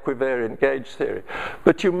or equivariant gauge theory.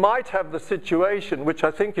 But you might have the situation, which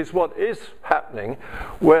I think is what is happening,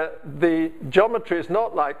 where the geometry is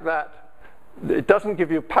not like that. It doesn't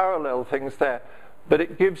give you parallel things there, but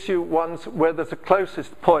it gives you ones where there's a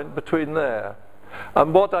closest point between there.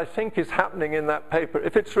 And what I think is happening in that paper,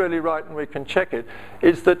 if it's really right and we can check it,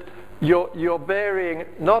 is that you're varying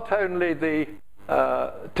not only the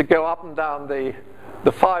to go up and down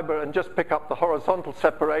the fiber and just pick up the horizontal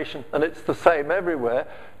separation and it's the same everywhere.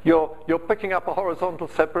 You're picking up a horizontal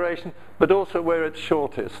separation, but also where it's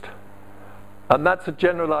shortest. And that's a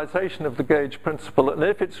generalization of the gauge principle. And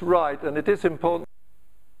if it's right, and it is important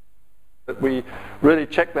that we really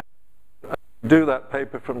check that, do that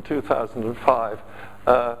paper from 2005.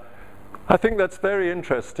 I think that's very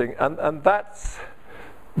interesting, and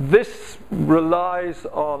this relies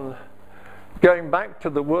on going back to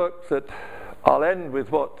the work that I'll end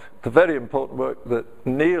with the very important work that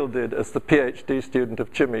Neil did as the PhD student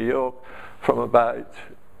of Jimmy York from about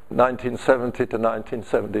 1970 to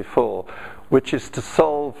 1974, which is to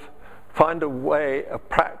find a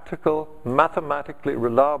practical, mathematically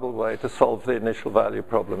reliable way to solve the initial value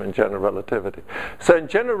problem in general relativity. So in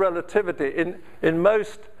general relativity, in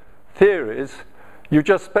most theories, you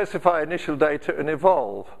just specify initial data and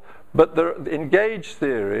evolve. But in gauge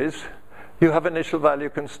theories, you have initial value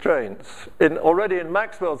constraints. Already in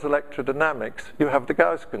Maxwell's electrodynamics, you have the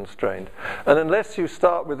Gauss constraint. And unless you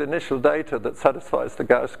start with initial data that satisfies the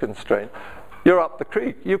Gauss constraint, you're up the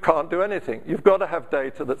creek. You can't do anything. You've got to have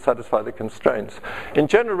data that satisfy the constraints. In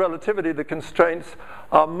general relativity, the constraints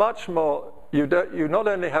are much more, you not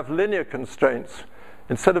only have linear constraints.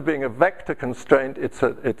 Instead of being a vector constraint, it's a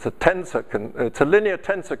linear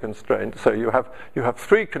tensor constraint. So you have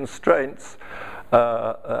three constraints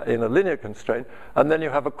in a linear constraint, and then you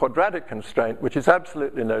have a quadratic constraint, which is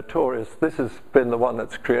absolutely notorious. This has been the one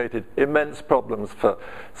that's created immense problems for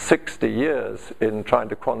 60 years in trying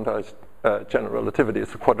to quantize general relativity.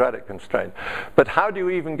 It's a quadratic constraint. But how do you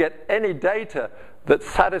even get any data that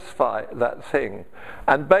satisfy that thing?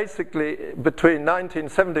 And basically, between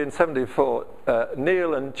 1970 and 74,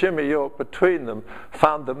 Neil and Jimmy York, between them,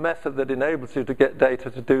 found the method that enables you to get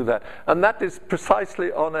data to do that. And that is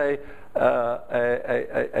precisely on a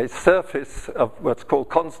surface of what's called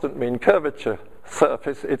constant mean curvature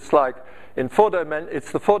surface. It's like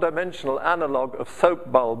it's the four-dimensional analog of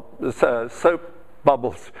soap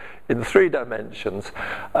bubbles in 3 dimensions.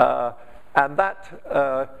 And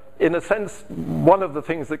that, in a sense, one of the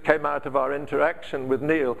things that came out of our interaction with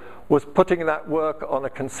Neil was putting that work on a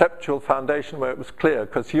conceptual foundation where it was clear,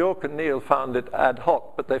 because York and Neil found it ad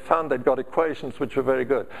hoc, but they found they'd got equations which were very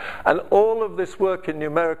good. And all of this work in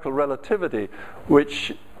numerical relativity,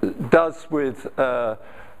 which does with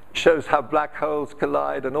shows how black holes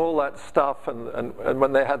collide and all that stuff, and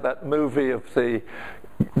when they had that movie of the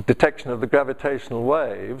detection of the gravitational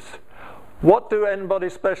waves, what do n-body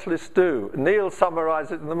specialists do? Neil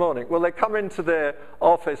summarized it in the morning. Well, they come into their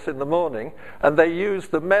office in the morning and they use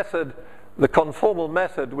the method, the conformal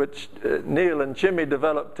method, which Neil and Jimmy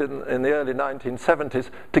developed in the early 1970s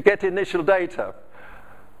to get initial data.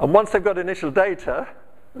 And once they've got initial data,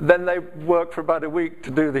 then they work for about a week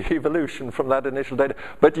to do the evolution from that initial data.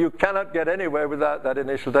 But you cannot get anywhere without that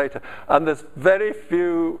initial data. And there's very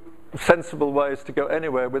few sensible ways to go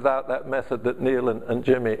anywhere without that method that Neil and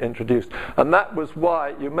Jimmy introduced. And that was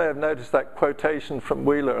why, you may have noticed that quotation from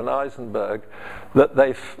Wheeler and Eisenberg, that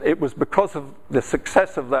it was because of the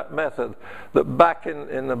success of that method that back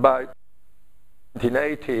in about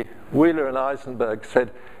 1980, Wheeler and Eisenberg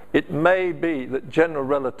said, it may be that general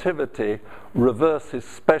relativity reverses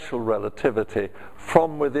special relativity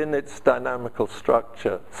from within its dynamical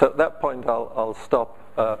structure. So at that point I'll stop,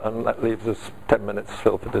 and that leaves us 10 minutes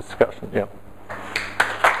still for discussion. Yeah.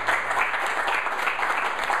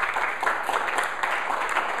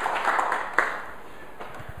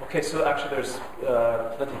 Okay, so actually there's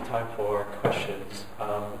plenty of time for questions,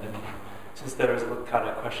 and since there's kind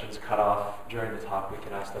of questions cut off during the talk, we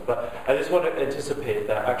can ask them. But I just want to anticipate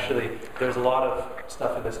that actually there's a lot of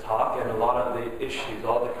stuff in this talk, and a lot of the issues,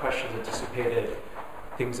 all the questions anticipated,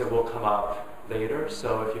 things that will come up later.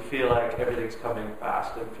 So if you feel like everything's coming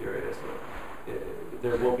fast and furious,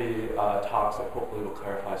 there will be talks that hopefully will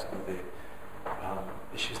clarify some of the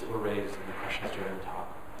issues that were raised in the questions during the talk.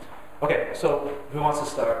 Okay, so who wants to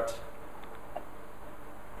start?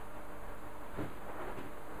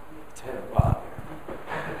 Tim, wow.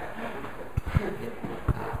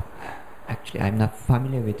 Actually, I'm not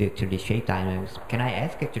familiar with actually shape dynamics. Can I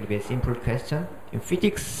ask actually a simple question? In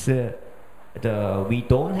physics, we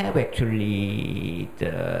don't have actually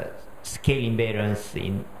the scale invariance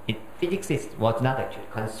in physics. Was not actually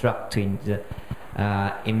constructing the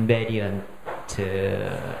invariant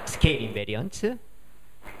scale invariant,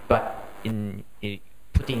 but in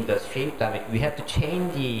putting the shape dynamic, we have to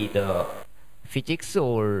change the physics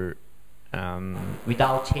or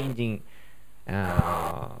without changing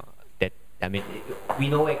that. I mean, we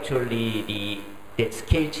know actually that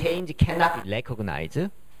scale change cannot be recognized,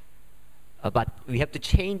 but we have to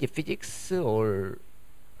change the physics or.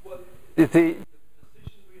 Well, the position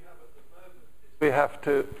we have at the moment is we have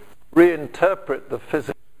to reinterpret the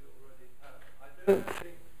physics we already have. I don't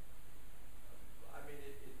think. I mean,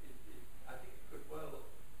 I think it could well.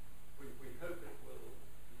 We hope it will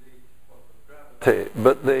lead to quantum gravity.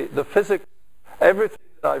 But the physics, everything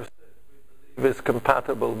that I've said, we believe is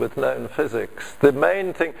compatible with known physics. The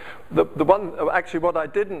main thing, the one, actually what I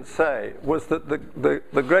didn't say was that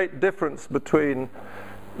the great difference between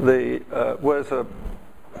where's a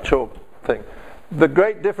chalk thing? The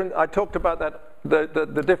great difference, I talked about that,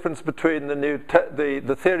 the difference between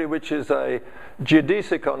the theory which is a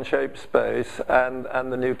geodesic on shape space and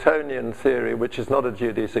the Newtonian theory which is not a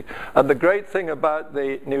geodesic. And the great thing about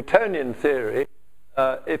the Newtonian theory,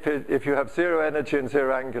 if you have zero energy and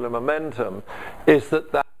zero angular momentum, is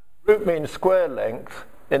that root mean square length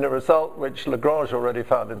in a result which Lagrange already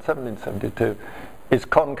found in 1772 is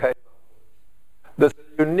concave. There's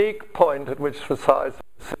a unique point at which the size of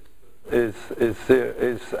the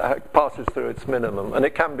system passes through its minimum, and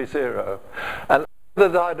it can be zero. And on the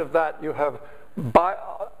other side of that, you have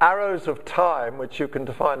arrows of time which you can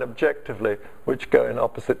define objectively, which go in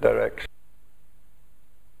opposite directions.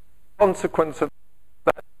 Consequence of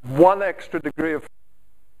that, one extra degree of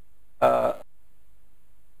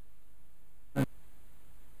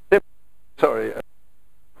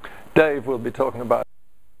Dave will be talking about.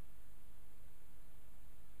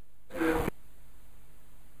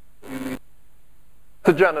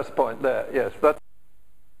 The Janus point there, yes.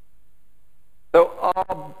 So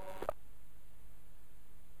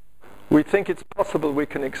we think it's possible we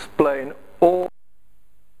can explain all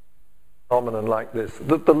phenomenon like this.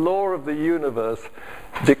 That the law of the universe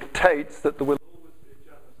dictates that there will always be a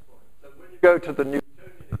Janus point. So when you go to the Newtonian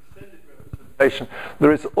extended representation,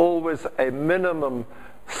 there is always a minimum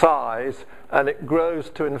size, and it grows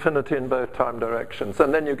to infinity in both time directions.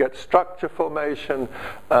 And then you get structure formation.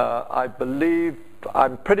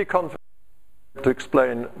 I'm pretty confident to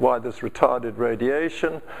explain why there's retarded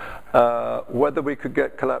radiation, whether we could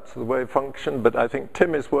get collapse of the wave function, but I think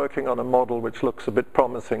Tim is working on a model which looks a bit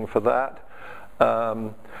promising for that.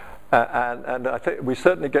 And I think we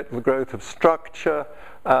certainly get the growth of structure,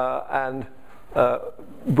 and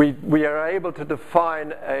we are able to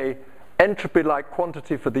define a entropy-like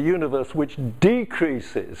quantity for the universe which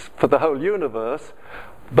decreases for the whole universe,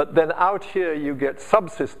 but then out here you get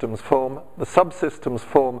subsystems form. The subsystems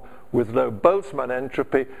form with low Boltzmann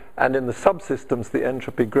entropy, and in the subsystems the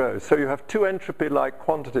entropy grows. So you have two entropy-like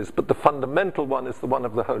quantities, but the fundamental one is the one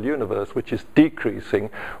of the whole universe, which is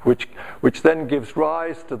decreasing, which then gives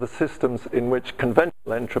rise to the systems in which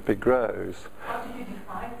conventional entropy grows. How do you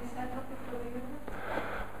define this entropy for the universe?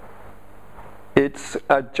 It's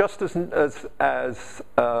just as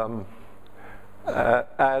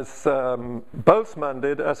Boltzmann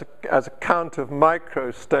did, as a count of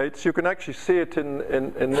microstates. You can actually see it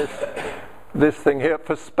in this thing here.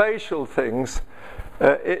 For spatial things,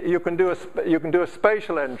 you can do a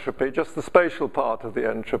spatial entropy, just the spatial part of the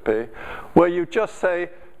entropy, where you just say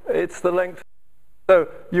it's the length. So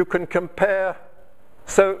you can compare.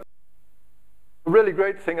 So the really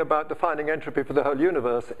great thing about defining entropy for the whole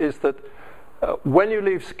universe is that when you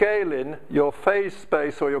leave scale in, your phase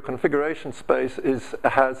space or your configuration space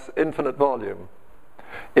has infinite volume.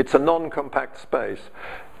 It's a non-compact space.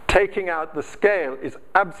 Taking out the scale is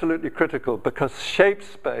absolutely critical because shape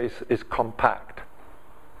space is compact,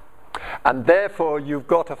 and therefore it's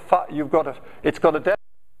got a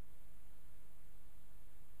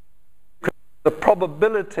the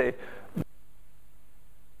probability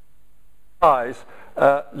lies.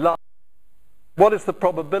 What is the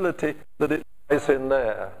probability that it lies in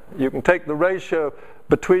there? You can take the ratio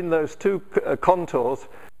between those two contours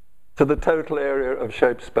to the total area of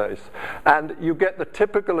shape space. And you get the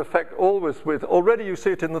typical effect always with, already you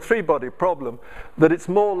see it in the three-body problem, that it's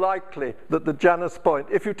more likely that the Janus point,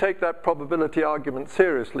 if you take that probability argument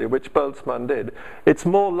seriously, which Boltzmann did, it's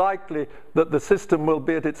more likely that the system will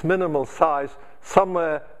be at its minimal size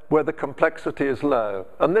somewhere where the complexity is low.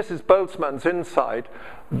 And this is Boltzmann's insight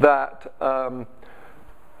that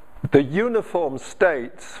the uniform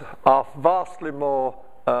states are vastly more,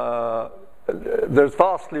 there's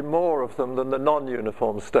vastly more of them than the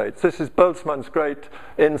non-uniform states. This is Boltzmann's great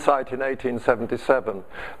insight in 1877,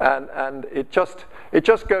 and it just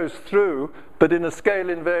goes through, but in a scale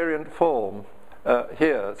invariant form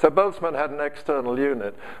here. So Boltzmann had an external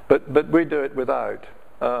unit, but we do it without.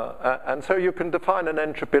 And so you can define an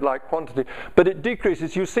entropy-like quantity, but it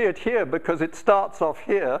decreases. You see it here because it starts off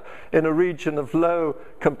here in a region of low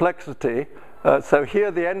complexity. So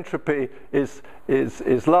here the entropy is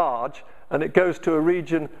large, and it goes to a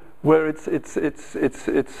region where it's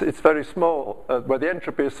very small, where the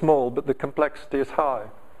entropy is small, but the complexity is high.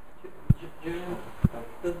 Julian,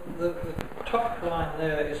 the top line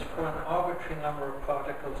there is for an arbitrary number of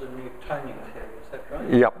particles in Newtonian theory. Is that right?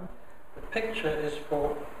 Yep. The picture is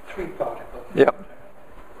for 3 particles. Yep.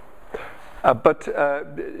 But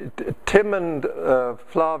Tim and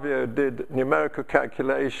Flavio did numerical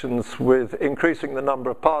calculations with increasing the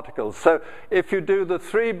number of particles. So if you do the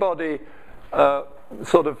 3-body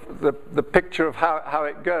sort of the picture of how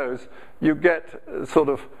it goes, you get sort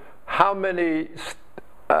of how many.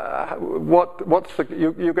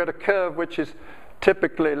 You get a curve which is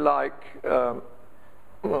typically like.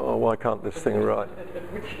 Oh, why can't this thing write? At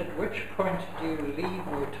which point do you leave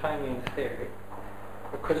Newtonian theory?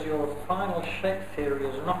 Because your final shape theory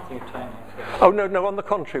is not Newtonian theory. Oh, no, on the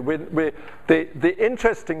contrary. The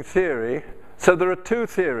interesting theory, so there are 2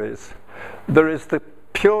 theories. There is the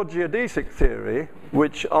pure geodesic theory,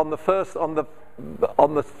 which on the first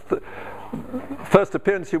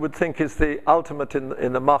appearance you would think is the ultimate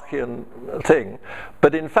in the Machian thing,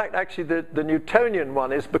 but in fact actually the Newtonian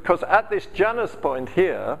one is, because at this Janus point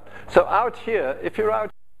here, so out here, if you're out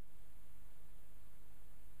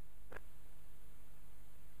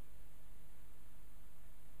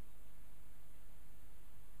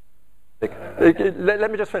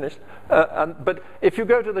let me just finish. But if you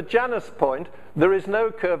go to the Janus point, there is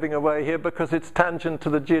no curving away here because it's tangent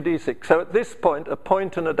to the geodesic. So at this point, a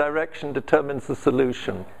point and a direction determines the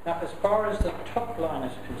solution. Now, as far as the top line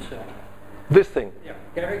is concerned, this thing. Yeah,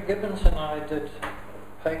 Gary Gibbons and I did a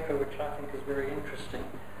paper which I think is very interesting.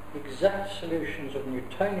 Exact solutions of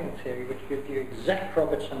Newtonian theory, which give you exact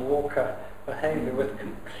Robertson-Walker behavior with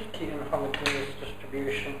completely inhomogeneous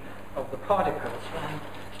distribution of the particles. And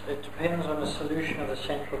it depends on the solution of the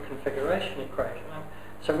central configuration equation.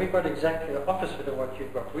 So we've got exactly the opposite of what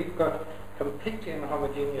you've got. We've got completely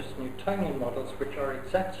inhomogeneous Newtonian models which are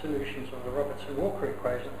exact solutions of the Robertson-Walker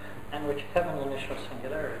equation and which have an initial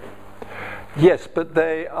singularity. Yes, but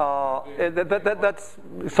they are. That's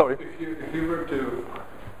sorry. If you were to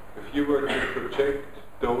project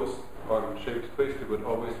those on shape space, they would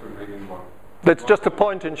always remain in one. That's just a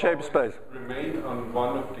point in shape space. Remain on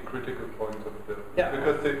one of the critical points of the. Yeah.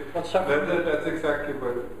 Because that's exactly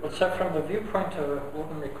what. Well, so from the viewpoint of an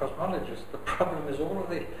ordinary cosmologist, the problem is all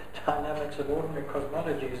of the dynamics of ordinary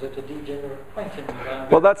cosmology is at a degenerate point in the.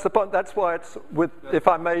 Well, that's the point. That's why it's with. If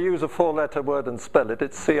I may use a 4-letter word and spell it,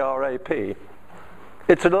 it's CRAP.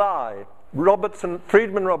 It's a lie.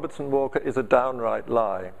 Friedman Robertson-Walker is a downright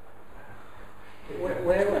lie.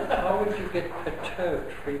 How would you get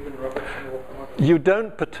perturbed, Friedman Robertson-Walker model? You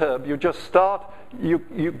don't perturb. You just start.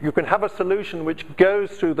 You can have a solution which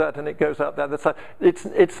goes through that and it goes out the other side.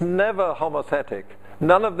 It's never homothetic.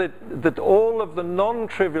 None of all of the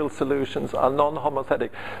non-trivial solutions are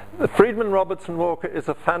non-homothetic. The Friedman Robertson-Walker is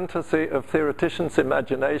a fantasy of theoreticians'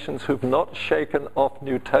 imaginations who've not shaken off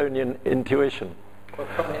Newtonian intuition. Well,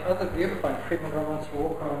 from the other viewpoint, Friedman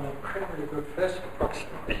Robertson-Walker are an incredibly good first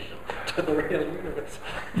approximation to the real universe.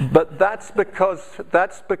 But that's because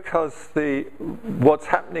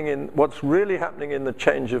what's really happening in the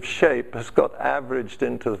change of shape has got averaged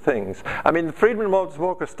into things. I mean, Friedman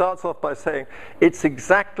Robertson-Walker starts off by saying it's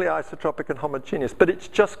exactly isotropic and homogeneous, but it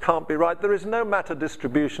just can't be right. There is no matter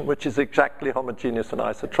distribution which is exactly homogeneous and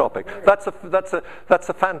isotropic. That's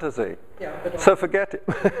a fantasy. Yeah, but so forget it.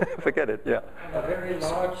 Forget it. Yeah. On a very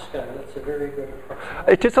large scale, it's a very good approximation.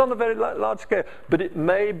 It is on a very large scale, but it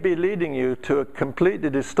may be leading you to a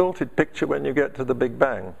completely distorted picture when you get to the Big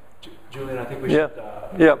Bang. Julian, I think we should,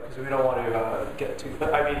 because we don't want to get too.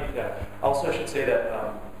 But I mean, also I should say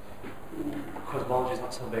that cosmology is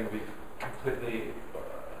not something we've completely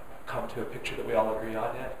come to a picture that we all agree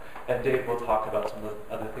on yet. And Dave will talk about some of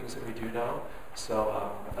the other things that we do know.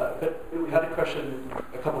 So, but we had a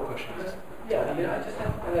couple questions. Yeah, I just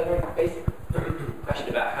have a very basic question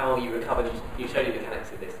about how you recovered Newtonian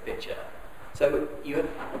mechanics in this picture. So,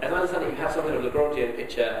 as I understand it, you have some kind of Lagrangian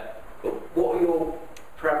picture. What are your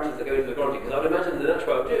parameters that go into Lagrangian? Because I would imagine the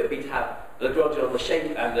natural way of doing it would be to have Lagrangian on the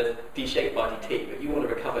shape and the d shape by dt, but you want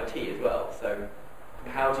to recover t as well. So,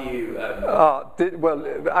 How do you... well,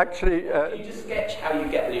 actually... can you just sketch how you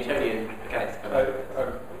get the Newtonian mechanics?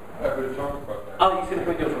 I will talk about that. Oh, you said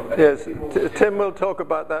you're talking. Yes, Tim will talk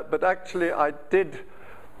about that, but actually I did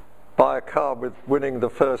buy a car with winning the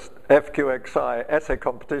first FQXi essay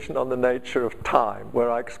competition on the nature of time, where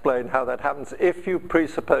I explain how that happens if you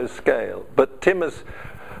presuppose scale. But Tim has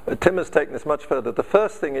taken this much further. The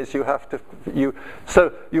first thing is you have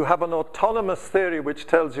an autonomous theory which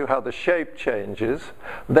tells you how the shape changes.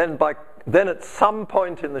 Then at some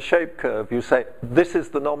point in the shape curve you say this is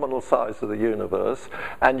the nominal size of the universe,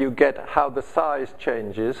 and you get how the size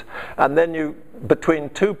changes, and then you,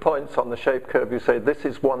 between 2 points on the shape curve, you say this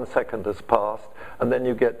is 1 second has passed, and then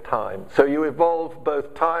you get time. So you evolve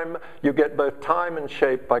both time, you get both time and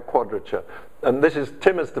shape by quadrature. And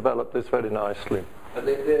Tim has developed this very nicely. But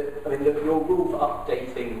your rule for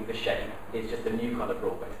updating the shape is just a new kind of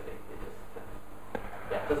rule, basically.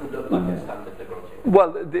 It doesn't look like a standard Lagrangian.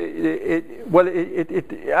 Well,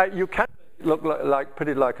 you can look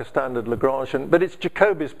pretty like a standard Lagrangian, but it's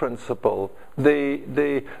Jacobi's principle.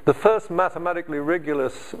 The first mathematically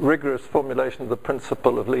rigorous formulation of the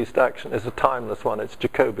principle of least action is a timeless one. It's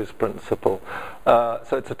Jacobi's principle.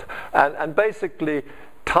 And basically,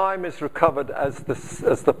 time is recovered as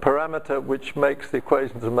the parameter which makes the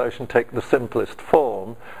equations of motion take the simplest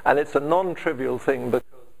form, and it's a non-trivial thing because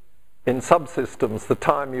in subsystems, the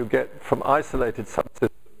time you get from isolated subsystems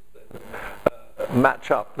match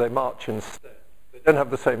up, they march in step. They don't have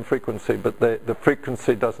the same frequency, but the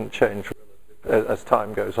frequency doesn't change as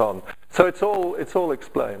time goes on. So it's all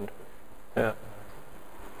explained. Yeah.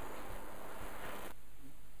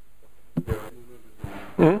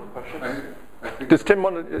 Does Tim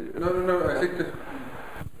want to? No. I think that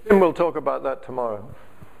Tim will talk about that tomorrow.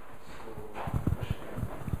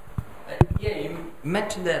 Yeah, you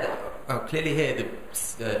mentioned there that clearly here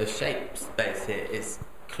the shape space here is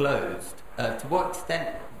closed. To what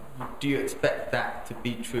extent do you expect that to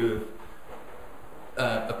be true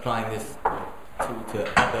of applying this tool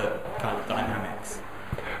to other kind of dynamics?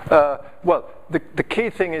 Well, the key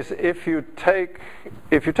thing is if you take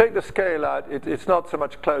the scale out, it's not so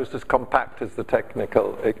much closed as compact as the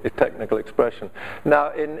technical expression.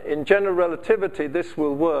 Now, in general relativity, this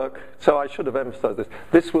will work. So I should have emphasized this.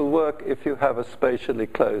 This will work if you have a spatially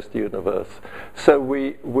closed universe. So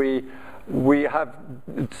we have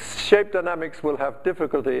shape dynamics will have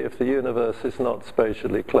difficulty if the universe is not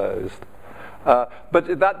spatially closed.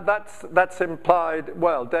 But that's implied.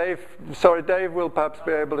 Well, Dave will perhaps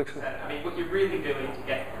be able to. I mean, what you're really doing to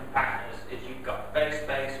get compactness is you've got base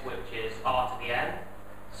space, which is r to the n.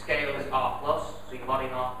 Scale is r plus, so you're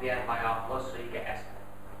modding r to the n by r plus, so you get s.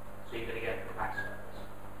 So you're going to get compact surface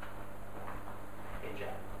in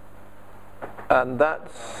general.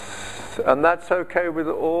 And that's okay with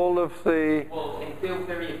all of the. Well, in field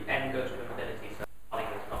theory, if n goes to infinity, so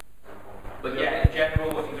modding is not simple. But yeah, in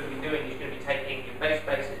general, what you're going to be doing is you're going to be taking your base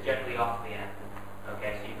space is generally r to the n.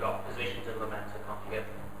 Okay, so you've got positions and momentum. You're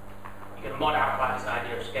going to mod out by this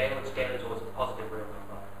idea of scale, and scale is always a positive real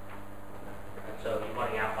number. And so you're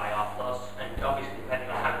modding out by r plus, and obviously depending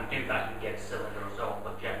on how you do that, you get a cylinder result,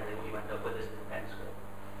 but generally what you end up with is an n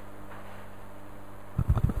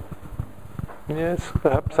square. Yes,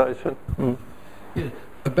 perhaps I should. Yeah,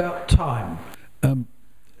 about time.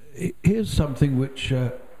 Here's something which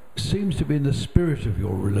seems to be in the spirit of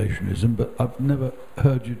your relationism, but I've never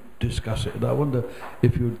heard you discuss it, and I wonder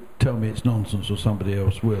if you'd tell me it's nonsense or somebody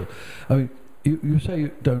else will. I mean, you say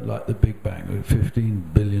you don't like the Big Bang,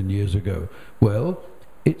 15 billion years ago. Well,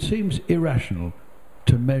 it seems irrational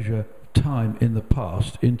to measure time in the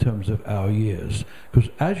past in terms of our years, because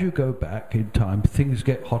as you go back in time, things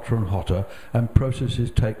get hotter and hotter, and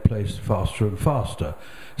processes take place faster and faster.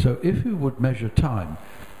 So if you would measure time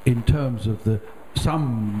in terms of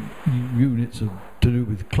some units to do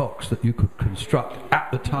with clocks that you could construct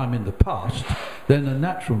at the time in the past, then a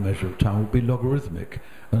natural measure of time would be logarithmic,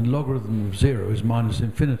 and logarithm of 0 is minus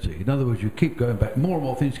infinity. In other words, you keep going back, more and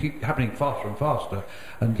more things keep happening faster and faster,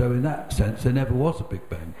 and so in that sense there never was a Big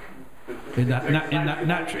Bang. In that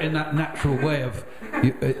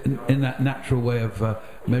natural way of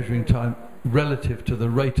measuring time relative to the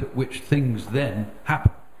rate at which things then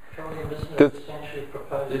happen. Julian essentially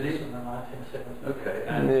proposed this in the 1970s.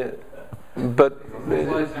 Okay. But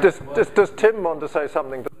does Tim want to say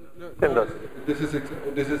something? Tim does. This is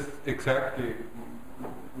exactly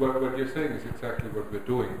what you're saying is exactly what we're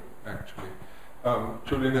doing. Actually,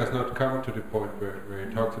 Julian has not come to the point where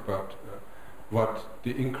he talks about what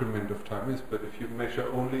the increment of time is, but if you measure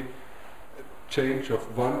only change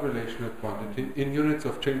of one relational quantity in units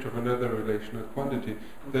of change of another relational quantity,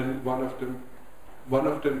 then one of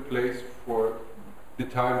them plays for the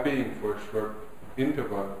time being, for a short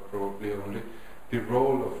interval probably only, the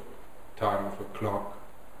role of time of a clock,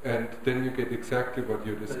 and then you get exactly what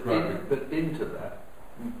you're describing. But into that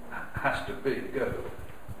has to go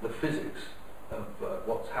the physics of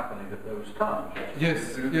what's happening at those times.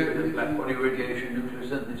 Yes, black body radiation, nuclear,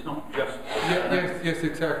 it's not just. Yes,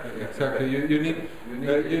 exactly. You need.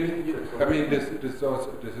 I mean, this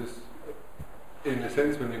is in a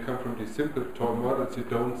sense, when you come from these simple toy models, you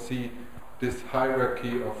don't see this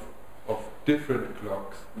hierarchy of different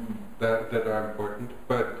clocks that are important,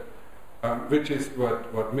 but which is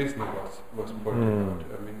what Misner was pointing out.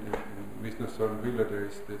 I mean, in Misner's on Wheeler, there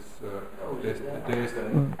is this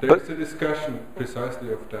there is a discussion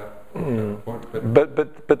precisely of that point.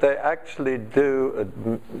 But they actually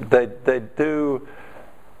do. They do.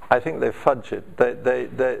 I think they fudge it.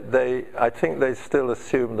 I think they still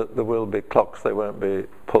assume that there will be clocks. They won't be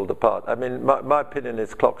pulled apart. I mean, my opinion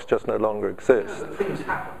is clocks just no longer exist. Things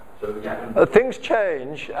happen. Things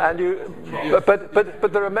change, and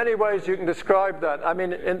but there are many ways you can describe that. I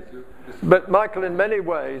mean, but Michael, in many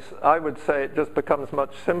ways, I would say it just becomes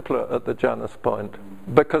much simpler at the Janus point,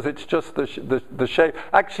 because it's just the shape.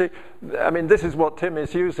 Actually, I mean, this is what Tim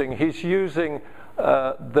is using. He's using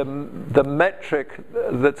the metric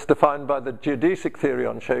that's defined by the geodesic theory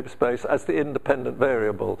on shape space as the independent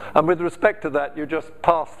variable, and with respect to that, you just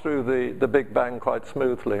pass through the Big Bang quite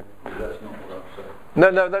smoothly. That's not what I'm saying.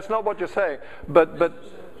 No, that's not what you're saying. But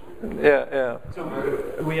yeah. So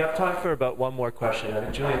we have time for about one more question. I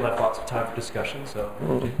think Julian left lots of time for discussion. So,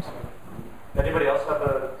 James. Anybody else have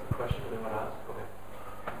a question they want to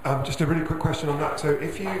ask? Okay. Just a really quick question on that. So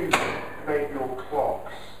if you make your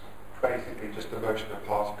clocks basically just the motion of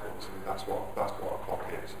particles, and that's what a clock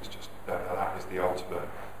is. It's just that is the ultimate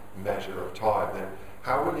measure of time. Then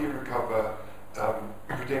how will you recover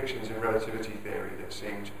predictions in relativity theory that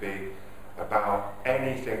seem to be about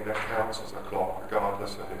anything that counts as a clock,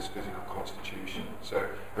 regardless of its physical constitution? So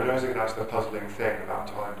I think that's the puzzling thing about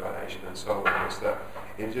time dilation and so on, is that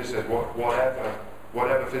it just says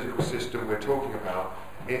whatever physical system we're talking about,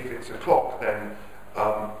 if it's a clock, then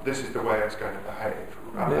this is the way it's going to behave,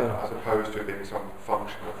 as opposed to being some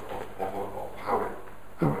function of how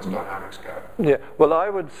its dynamics go. Yeah, well, I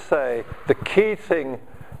would say the key thing,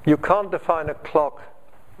 you can't define a clock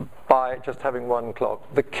by just having one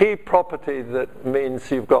clock. The key property that means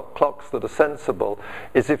you've got clocks that are sensible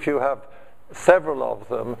is if you have several of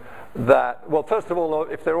them that, well, first of all,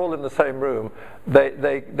 if they're all in the same room,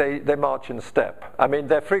 they march in step. I mean,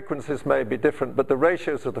 their frequencies may be different, but the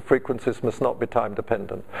ratios of the frequencies must not be time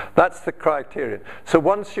dependent. That's the criterion. So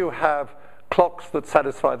once you have clocks that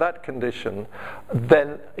satisfy that condition,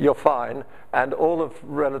 then you're fine, and all of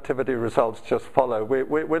relativity results just follow.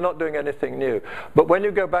 We're not doing anything new. But when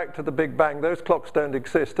you go back to the Big Bang, those clocks don't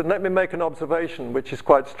exist. And let me make an observation which is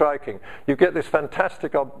quite striking. You get this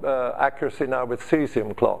fantastic accuracy now with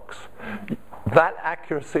cesium clocks. That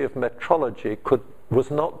accuracy of metrology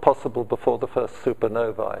was not possible before the first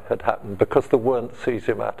supernovae had happened, because there weren't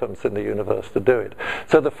cesium atoms in the universe to do it.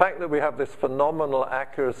 So the fact that we have this phenomenal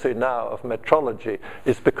accuracy now of metrology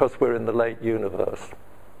is because we're in the late universe.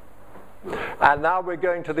 And now we're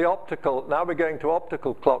going to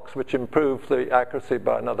optical clocks, which improve the accuracy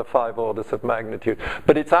by another 5 orders of magnitude.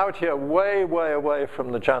 But it's out here way, way away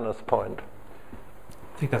from the Janus point.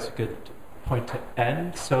 I think that's a good point to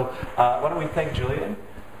end. So why don't we thank Julian?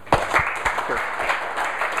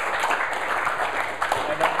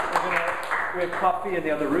 We have coffee in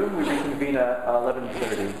the other room. We reconvene at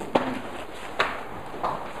 11:30.